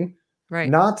engaging. Right.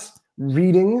 Not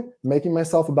reading, making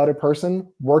myself a better person,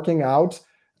 working out,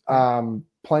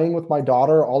 playing with my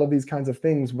daughter, all of these kinds of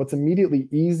things. What's immediately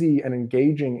easy and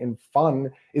engaging and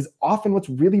fun is often what's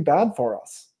really bad for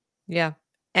us. Yeah.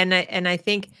 And I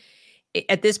think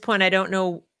at this point, I don't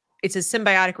know, it's a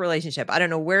symbiotic relationship. I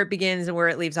don't know where it begins and where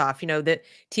it leaves off. That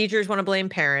teachers want to blame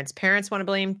parents want to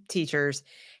blame teachers.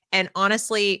 And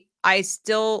honestly, I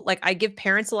still I give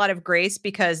parents a lot of grace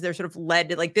because they're sort of led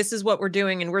to this is what we're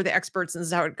doing and we're the experts and this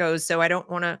is how it goes. So I don't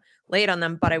want to lay it on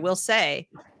them, but I will say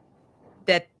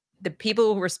that the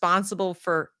people responsible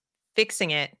for fixing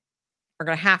it are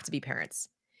going to have to be parents,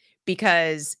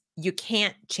 because you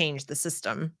can't change the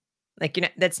system.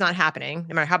 That's not happening,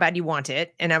 no matter how bad you want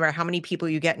it and no matter how many people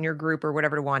you get in your group or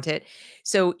whatever to want it.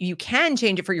 So you can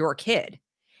change it for your kid.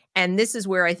 And this is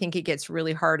where I think it gets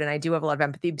really hard. And I do have a lot of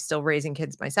empathy still raising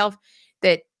kids myself,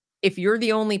 that if you're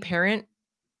the only parent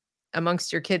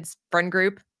amongst your kids' friend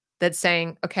group that's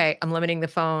saying, okay, I'm limiting the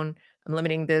phone, I'm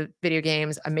limiting the video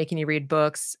games, I'm making you read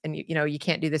books, and you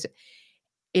can't do this.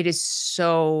 It is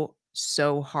so,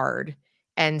 so hard.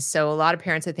 And so a lot of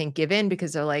parents, I think, give in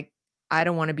because they're like, I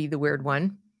don't want to be the weird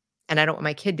one. And I don't want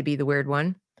my kid to be the weird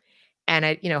one.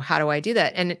 And how do I do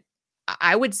that? And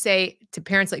I would say to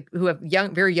parents who have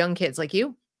very young kids like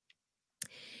you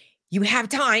have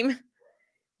time.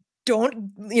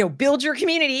 Don't, build your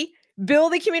community,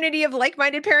 build a community of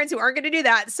like-minded parents who aren't going to do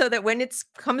that, so that when it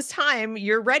comes time,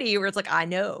 you're ready, where it's I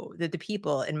know that the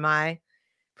people in my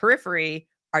periphery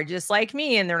are just like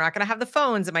me, and they're not going to have the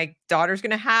phones, and my daughter's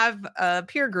going to have a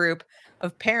peer group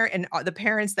of the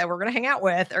parents that we're going to hang out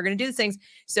with are going to do these things.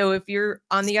 So if you're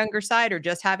on the younger side or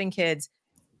just having kids,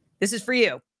 this is for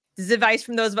you. This is advice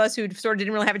from those of us who sort of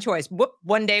didn't really have a choice.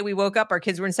 One day we woke up, our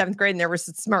kids were in 7th grade, and there were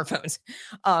smartphones,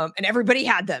 and everybody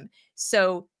had them.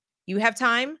 So you have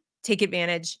time, take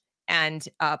advantage, and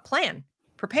plan,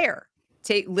 prepare.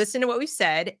 Listen to what we've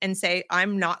said and say,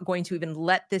 I'm not going to even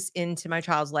let this into my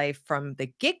child's life from the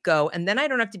get-go. And then I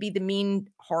don't have to be the mean,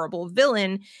 horrible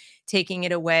villain taking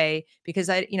it away, because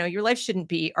your life shouldn't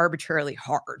be arbitrarily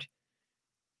hard.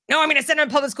 No, I'm going to send them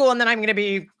to public school, and then I'm going to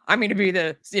be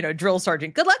the drill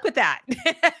sergeant. Good luck with that.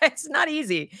 It's not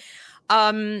easy.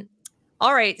 All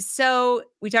right. So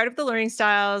we talked about the learning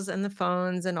styles and the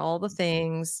phones and all the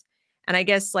things. And I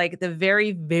guess like the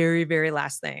very, very, very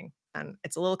last thing, and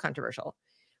it's a little controversial,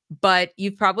 but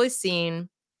you've probably seen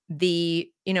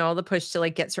the push to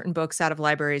like get certain books out of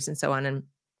libraries and so on.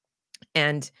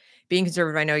 And being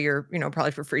conservative, I know you're,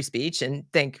 probably for free speech and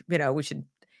think, we should.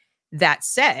 That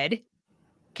said,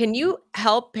 can you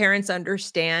help parents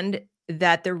understand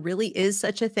that there really is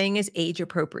such a thing as age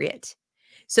appropriate?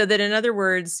 So that, in other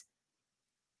words,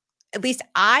 at least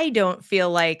I don't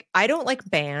like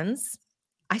bans.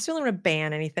 I certainly don't want to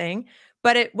ban anything,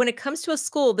 but when it comes to a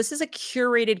school, this is a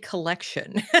curated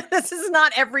collection. This is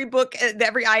not every book,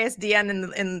 every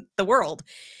ISDN in the world.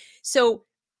 So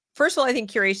first of all, I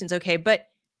think curation's okay, but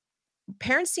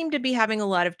parents seem to be having a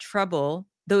lot of trouble,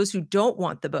 those who don't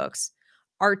want the books,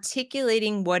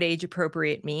 articulating what age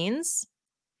appropriate means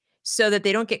so that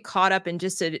they don't get caught up in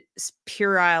just a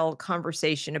puerile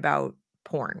conversation about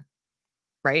porn.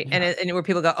 Right. Yeah. And where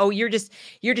people go, oh, you're just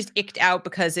icked out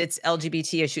because it's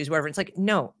LGBT issues, whatever. It's like,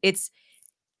 no,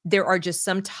 there are just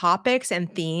some topics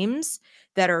and themes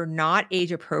that are not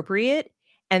age appropriate.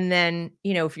 And then,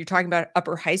 if you're talking about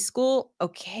upper high school,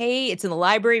 okay, it's in the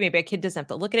library. Maybe a kid doesn't have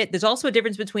to look at it. There's also a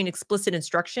difference between explicit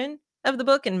instruction of the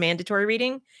book and mandatory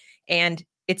reading. And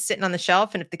it's sitting on the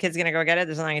shelf. And if the kid's going to go get it,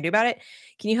 there's nothing I can do about it.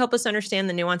 Can you help us understand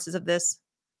the nuances of this?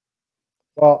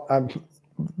 Well, I'm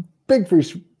big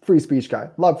free speech guy.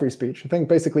 Love free speech. I think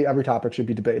basically every topic should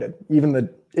be debated, even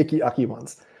the icky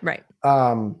ones. Right.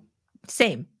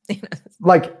 Same.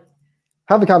 Like,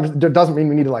 have the conversation. It doesn't mean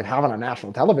we need to like have it on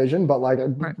national television, but like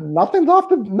right. nothing's off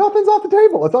the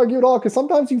table. Let's argue it all, because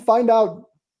sometimes you find out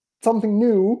something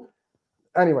new.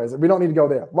 Anyways, we don't need to go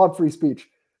there. Love free speech.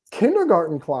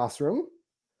 Kindergarten classroom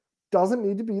doesn't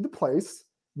need to be the place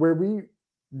where we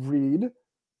read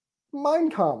Mein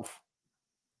Kampf.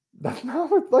 That's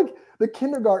not like the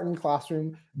kindergarten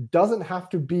classroom doesn't have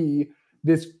to be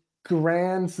this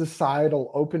grand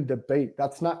societal open debate.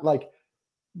 That's not like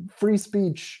free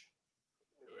speech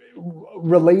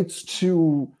relates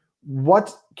to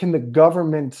what can the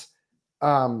government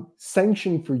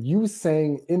sanction for you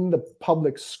saying in the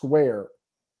public square,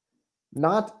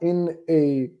 not in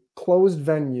a closed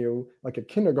venue like a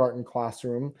kindergarten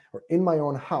classroom or in my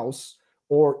own house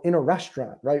or in a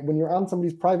restaurant, right? When you're on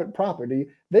somebody's private property,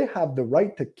 they have the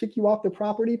right to kick you off their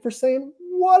property for saying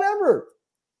whatever,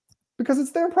 because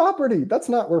it's their property. That's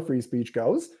not where free speech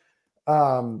goes.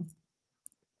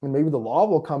 And maybe the law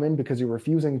will come in because you're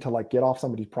refusing to like get off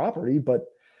somebody's property, but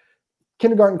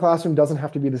kindergarten classroom doesn't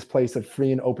have to be this place of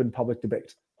free and open public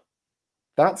debate.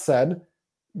 That said,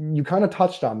 you kind of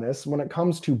touched on this. When it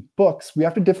comes to books, we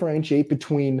have to differentiate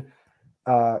between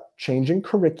changing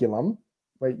curriculum,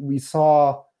 right? We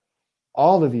saw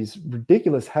all of these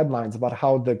ridiculous headlines about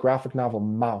how the graphic novel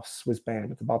Maus was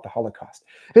banned. It's about the Holocaust.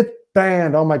 It's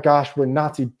banned. Oh my gosh, we're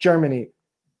Nazi Germany.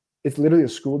 It's literally a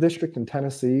school district in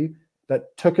Tennessee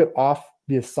that took it off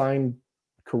the assigned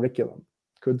curriculum.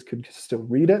 Kids could still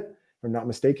read it. If I'm not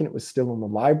mistaken, it was still in the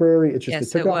library. It's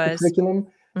just they took it off the curriculum.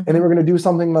 Mm-hmm. And they were going to do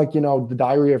something like, the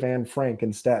Diary of Anne Frank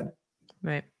instead.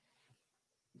 Right.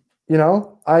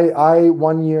 I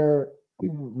one year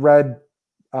read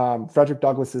Frederick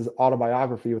Douglass's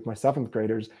autobiography with my 7th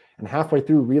graders, and halfway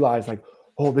through realized like,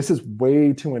 oh, this is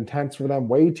way too intense for them,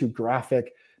 way too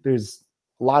graphic. There's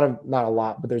not a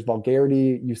lot, but there's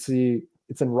vulgarity. You see,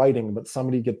 it's in writing, but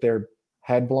somebody get their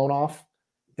head blown off,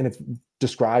 and it's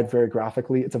described very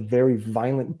graphically. It's a very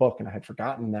violent book, and I had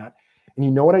forgotten that. And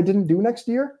you know what I didn't do next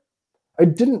year? I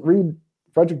didn't read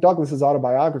Frederick Douglass's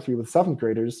autobiography with 7th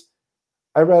graders.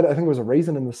 I read, I think it was A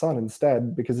Raisin in the Sun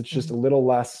instead, because it's just a little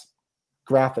less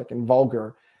graphic and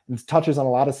vulgar and touches on a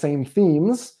lot of same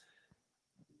themes,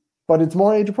 but it's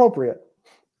more age appropriate.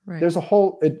 Right. There's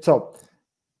so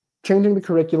changing the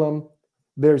curriculum,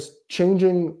 there's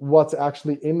changing what's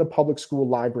actually in the public school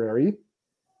library.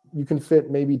 You can fit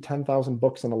maybe 10,000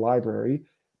 books in a library.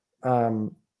 I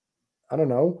don't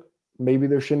know, maybe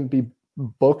there shouldn't be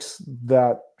books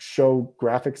that show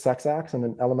graphic sex acts in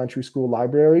an elementary school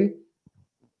library.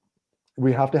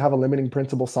 We have to have a limiting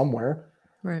principle somewhere.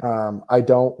 Right. I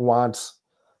don't want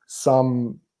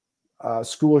some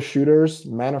school shooters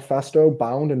manifesto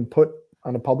bound and put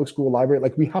on a public school library.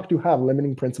 Like, we have to have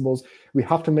limiting principles. We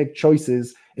have to make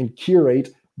choices and curate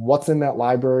what's in that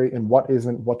library and what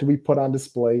isn't. What do we put on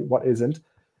display? What isn't?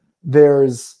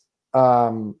 There's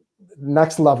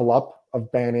next level up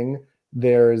of banning.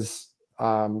 There's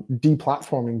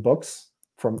deplatforming books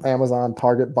from Amazon,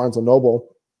 Target, Barnes and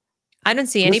Noble. I don't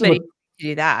see anybody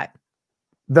do that.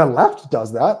 The left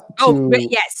does that.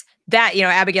 But yes, that,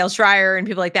 Abigail Schreier and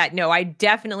people like that. No, I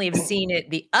definitely have seen it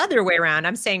the other way around.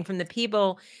 I'm saying from the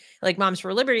people like Moms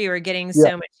for Liberty who are getting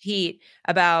so much heat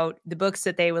about the books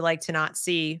that they would like to not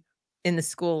see in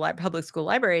the public school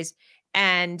libraries.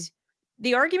 And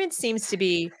the argument seems to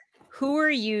be, who are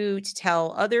you to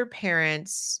tell other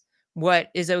parents what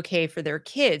is okay for their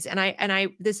kids? And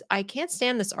I can't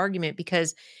stand this argument,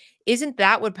 because isn't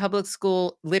that what public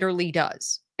school literally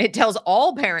does? It tells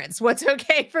all parents what's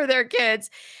okay for their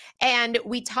kids. And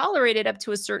we tolerate it up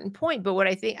to a certain point. But what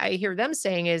I think I hear them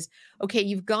saying is, okay,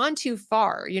 you've gone too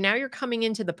far. Now you're coming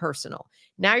into the personal.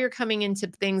 Now you're coming into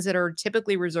things that are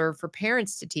typically reserved for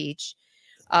parents to teach,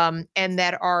 and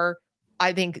that are,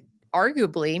 I think,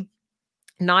 arguably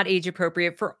not age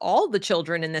appropriate for all the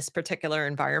children in this particular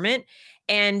environment.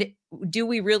 And do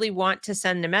we really want to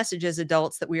send a message as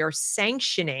adults that we are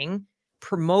sanctioning,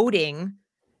 promoting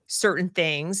certain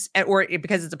things, or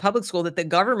because it's a public school, that the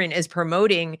government is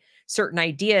promoting certain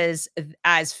ideas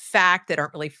as fact that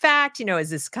aren't really fact? Is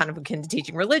this kind of akin to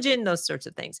teaching religion, those sorts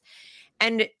of things?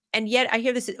 And yet I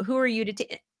hear this, who are you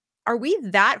to are we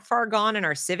that far gone in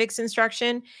our civics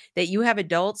instruction that you have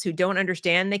adults who don't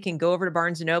understand they can go over to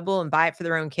Barnes & Noble and buy it for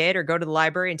their own kid, or go to the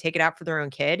library and take it out for their own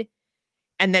kid?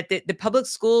 And that the public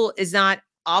school is not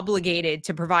obligated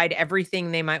to provide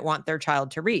everything they might want their child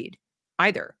to read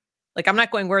either. Like, I'm not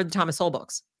going, where are the Thomas Sowell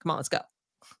books? Come on, let's go.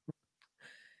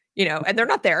 And they're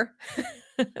not there.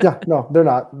 Yeah, no, they're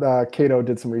not. Cato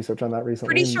did some reresearch on that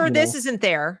recently. Pretty sure this isn't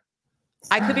there.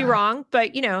 I could be wrong,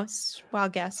 but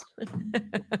wild guess.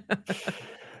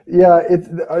 Yeah,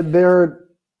 they're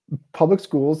public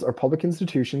schools are public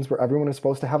institutions where everyone is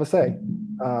supposed to have a say.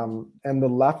 And the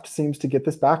left seems to get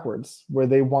this backwards, where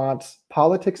they want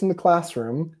politics in the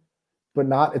classroom, but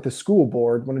not at the school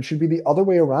board, when it should be the other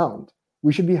way around.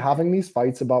 We should be having these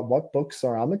fights about what books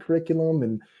are on the curriculum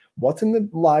and what's in the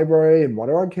library and what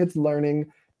are our kids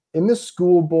learning in the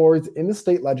school boards, in the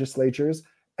state legislatures,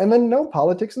 and then no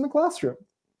politics in the classroom.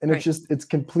 And right. It's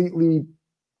completely,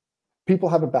 people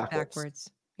have it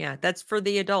backwards. Yeah, that's for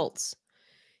the adults.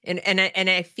 And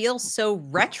I feel so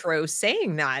retro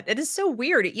saying that. It is so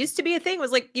weird. It used to be a thing. It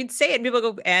was like, you'd say it and people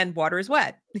go, and water is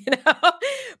wet,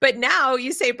 But now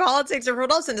you say politics are for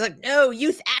adults, and it's like, no,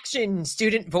 youth action,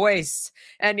 student voice,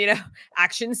 and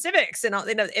action civics, and all,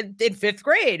 in fifth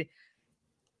grade.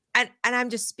 And I'm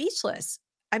just speechless.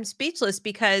 I'm speechless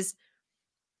because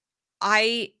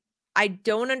I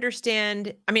don't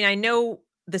understand. I mean, I know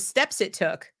the steps it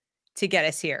took to get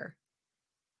us here,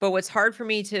 but what's hard for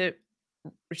me to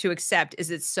accept is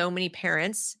that so many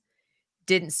parents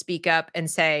didn't speak up and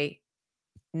say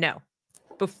no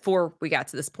before we got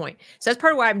to this point. So that's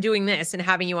part of why I'm doing this and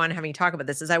having you on, having you talk about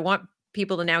this, is I want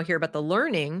people to now hear about the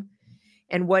learning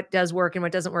and what does work and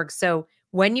what doesn't work. So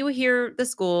when you hear the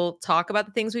school talk about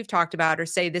the things we've talked about or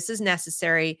say this is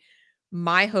necessary,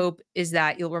 my hope is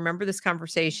that you'll remember this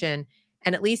conversation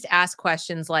and at least ask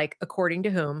questions like, according to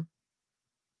whom?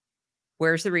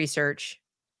 Where's the research?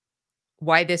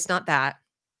 Why this, not that?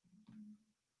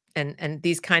 And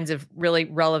these kinds of really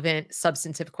relevant,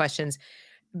 substantive questions,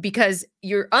 because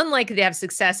you're unlikely to have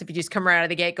success if you just come right out of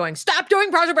the gate going, stop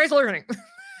doing project-based learning.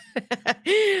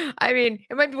 I mean,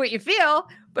 it might be what you feel,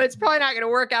 but it's probably not going to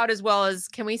work out as well as,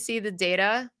 can we see the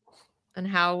data and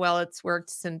how well it's worked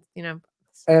since,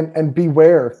 And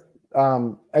beware,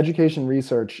 education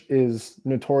research is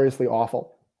notoriously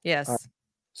awful. Yes.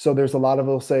 So there's a lot of,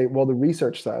 will say, well, the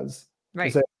research says,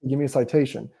 right. Say, give me a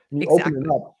citation. And you open it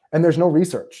up and there's no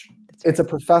research. It's a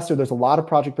professor. There's a lot of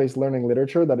project-based learning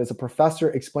literature that is a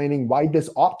professor explaining why this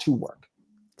ought to work.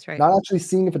 That's right. Not actually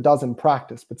seeing if it does in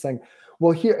practice, but saying,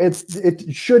 well, here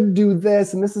it should do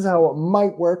this, and this is how it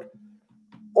might work.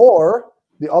 Or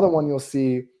the other one you'll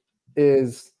see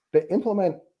is they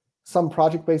implement some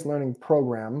project-based learning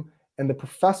program, and the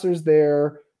professor's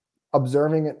there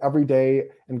observing it every day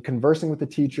and conversing with the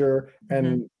teacher,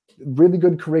 and really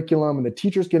good curriculum, and the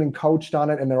teacher's getting coached on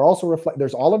it, and they're also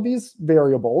there's all of these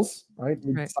variables, right?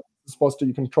 It's supposed to,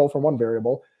 you control for one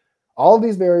variable, all of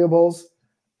these variables,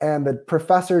 And the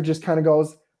professor just kind of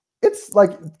goes, it's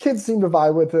like kids seem to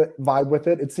vibe with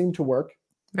it. It seemed to work.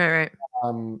 Right.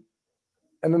 And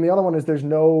then the other one is there's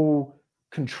no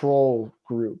control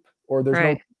group or there's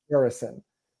no comparison.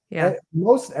 Yeah.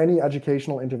 Most any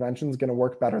educational intervention is going to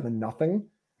work better than nothing.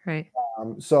 Right.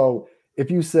 So if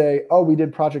you say, oh, we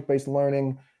did project-based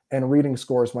learning and reading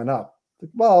scores went up,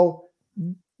 well,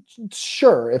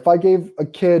 sure. If I gave a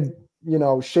kid,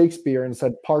 Shakespeare and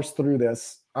said, parse through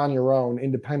this on your own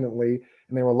independently,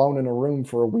 and they were alone in a room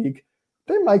for a week,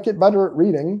 they might get better at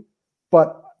reading.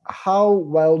 But how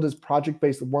well does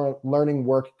project-based learning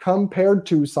work compared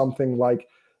to something like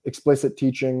explicit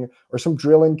teaching or some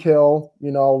drill and kill,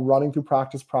 running through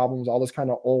practice problems, all this kind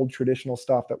of old traditional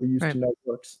stuff that we used to know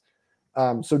works.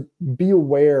 So be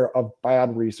aware of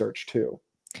bad research too.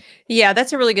 Yeah,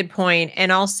 that's a really good point.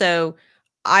 And also,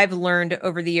 I've learned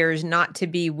over the years not to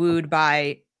be wooed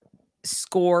by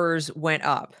scores went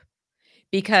up,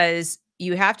 because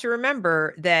you have to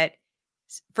remember that,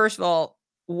 first of all,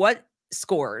 what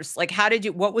scores? Like,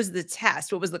 what was the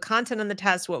test? What was the content on the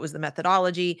test? What was the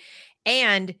methodology?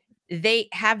 And they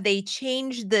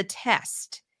changed the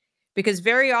test? Because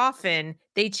very often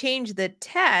they change the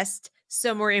test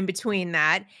somewhere in between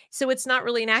that. So it's not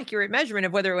really an accurate measurement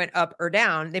of whether it went up or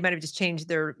down. They might have just changed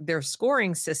their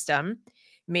scoring system,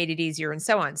 made it easier and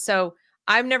so on. So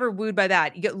I'm never wooed by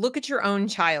that. Look at your own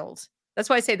child. That's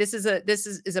why I say this is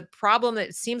a problem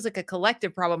that seems like a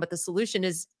collective problem, but the solution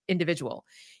is individual.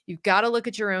 You've got to look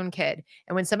at your own kid.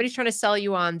 And when somebody's trying to sell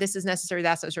you on this is necessary,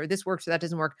 that's necessary, this works or that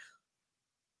doesn't work,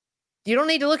 you don't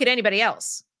need to look at anybody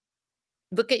else.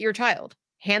 Look at your child,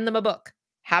 hand them a book,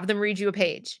 have them read you a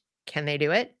page. Can they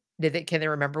do it? Can they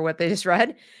remember what they just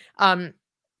read?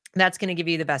 That's going to give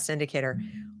you the best indicator.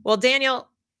 Well, Daniel,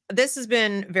 this has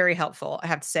been very helpful, I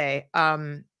have to say.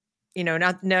 Not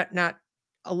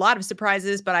a lot of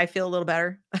surprises, but I feel a little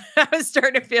better. I was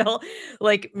starting to feel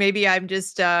like maybe I'm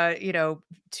just,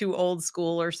 too old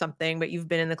school or something, but you've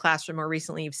been in the classroom more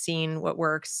recently. You've seen what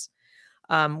works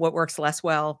less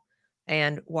well,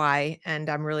 and why. And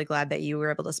I'm really glad that you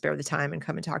were able to spare the time and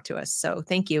come and talk to us. So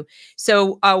thank you.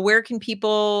 So where can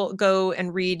people go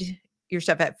and read your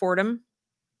stuff? At Fordham?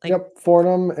 Yep,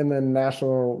 Fordham, and then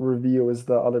National Review is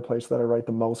the other place that I write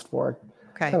the most for.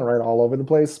 Okay. Kind of write all over the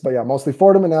place, but yeah, mostly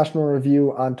Fordham and National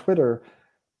Review. On Twitter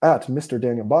at Mr.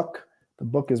 Daniel Buck. The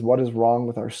book is What is Wrong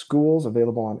with Our Schools,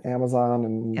 available on Amazon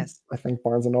and I think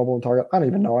Barnes & Noble and Target. I don't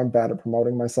even know. I'm bad at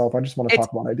promoting myself. I just want to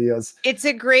talk about ideas. It's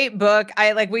a great book.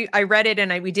 I read it,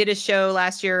 and we did a show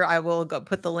last year. I will go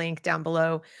put the link down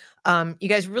below. You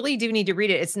guys really do need to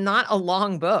read it. It's not a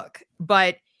long book,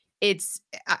 but it's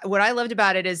what I loved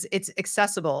about it is it's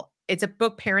accessible. It's a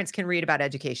book parents can read about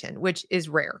education, which is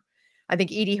rare. I think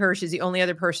Edie Hirsch is the only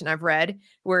other person I've read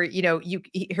where,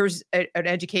 here's an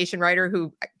education writer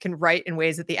who can write in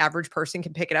ways that the average person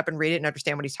can pick it up and read it and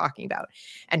understand what he's talking about.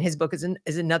 And his book is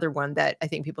another one that I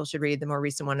think people should read. The more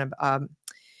recent one of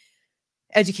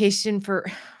Education for,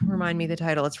 remind me the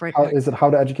title. It's right. Is it How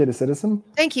to Educate a Citizen?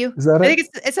 Thank you. Is that it? I think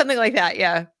it's something like that.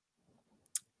 Yeah.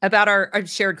 About our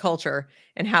shared culture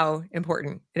and how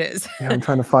important it is. Yeah, I'm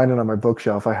trying to find it on my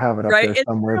bookshelf. I have it up there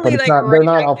somewhere, really, but they're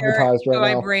not alphabetized right now.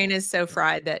 My brain is so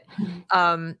fried that,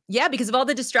 because of all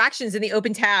the distractions and the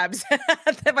open tabs,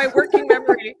 that my working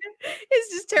memory is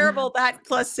just terrible. That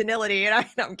plus senility, and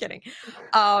I'm kidding.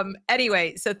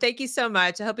 Anyway, so thank you so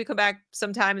much. I hope you come back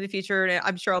sometime in the future, and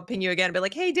I'm sure I'll ping you again and be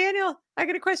like, hey, Daniel, I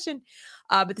got a question.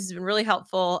 But this has been really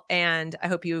helpful, and I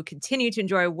hope you continue to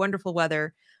enjoy wonderful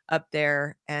weather up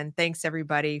there. And thanks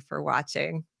everybody for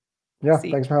watching. Yeah,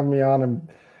 thanks for having me on. And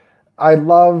I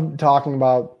love talking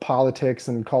about politics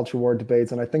and culture war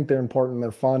debates, and I think they're important and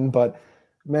they're fun, but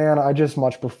man, I just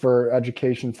much prefer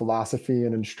education philosophy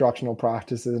and instructional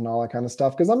practices and all that kind of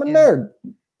stuff because I'm a nerd.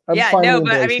 But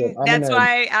I mean, that's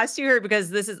why I asked you here, because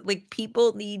this is like,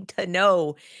 people need to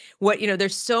know what,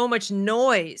 there's so much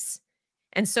noise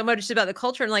and so much about the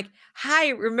culture. And like, hi,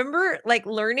 remember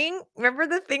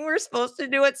the thing we're supposed to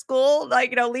do at school?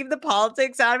 Like, leave the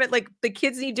politics out of it. Like, the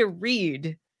kids need to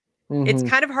read. It's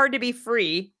kind of hard to be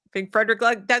free. I think Frederick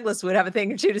Douglass would have a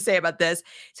thing or two to say about this.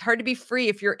 It's hard to be free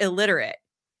if you're illiterate.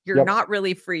 You're not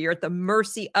really free. You're at the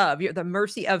mercy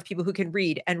of people who can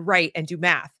read and write and do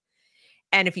math.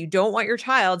 And if you don't want your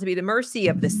child to be the mercy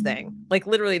of this thing, like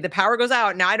literally the power goes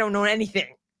out and I don't know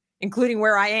anything, including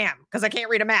where I am because I can't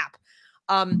read a map.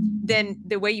 Then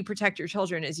the way you protect your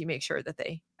children is you make sure that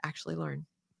they actually learn.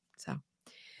 So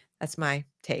that's my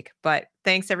take. But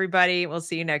thanks, everybody. We'll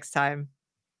see you next time.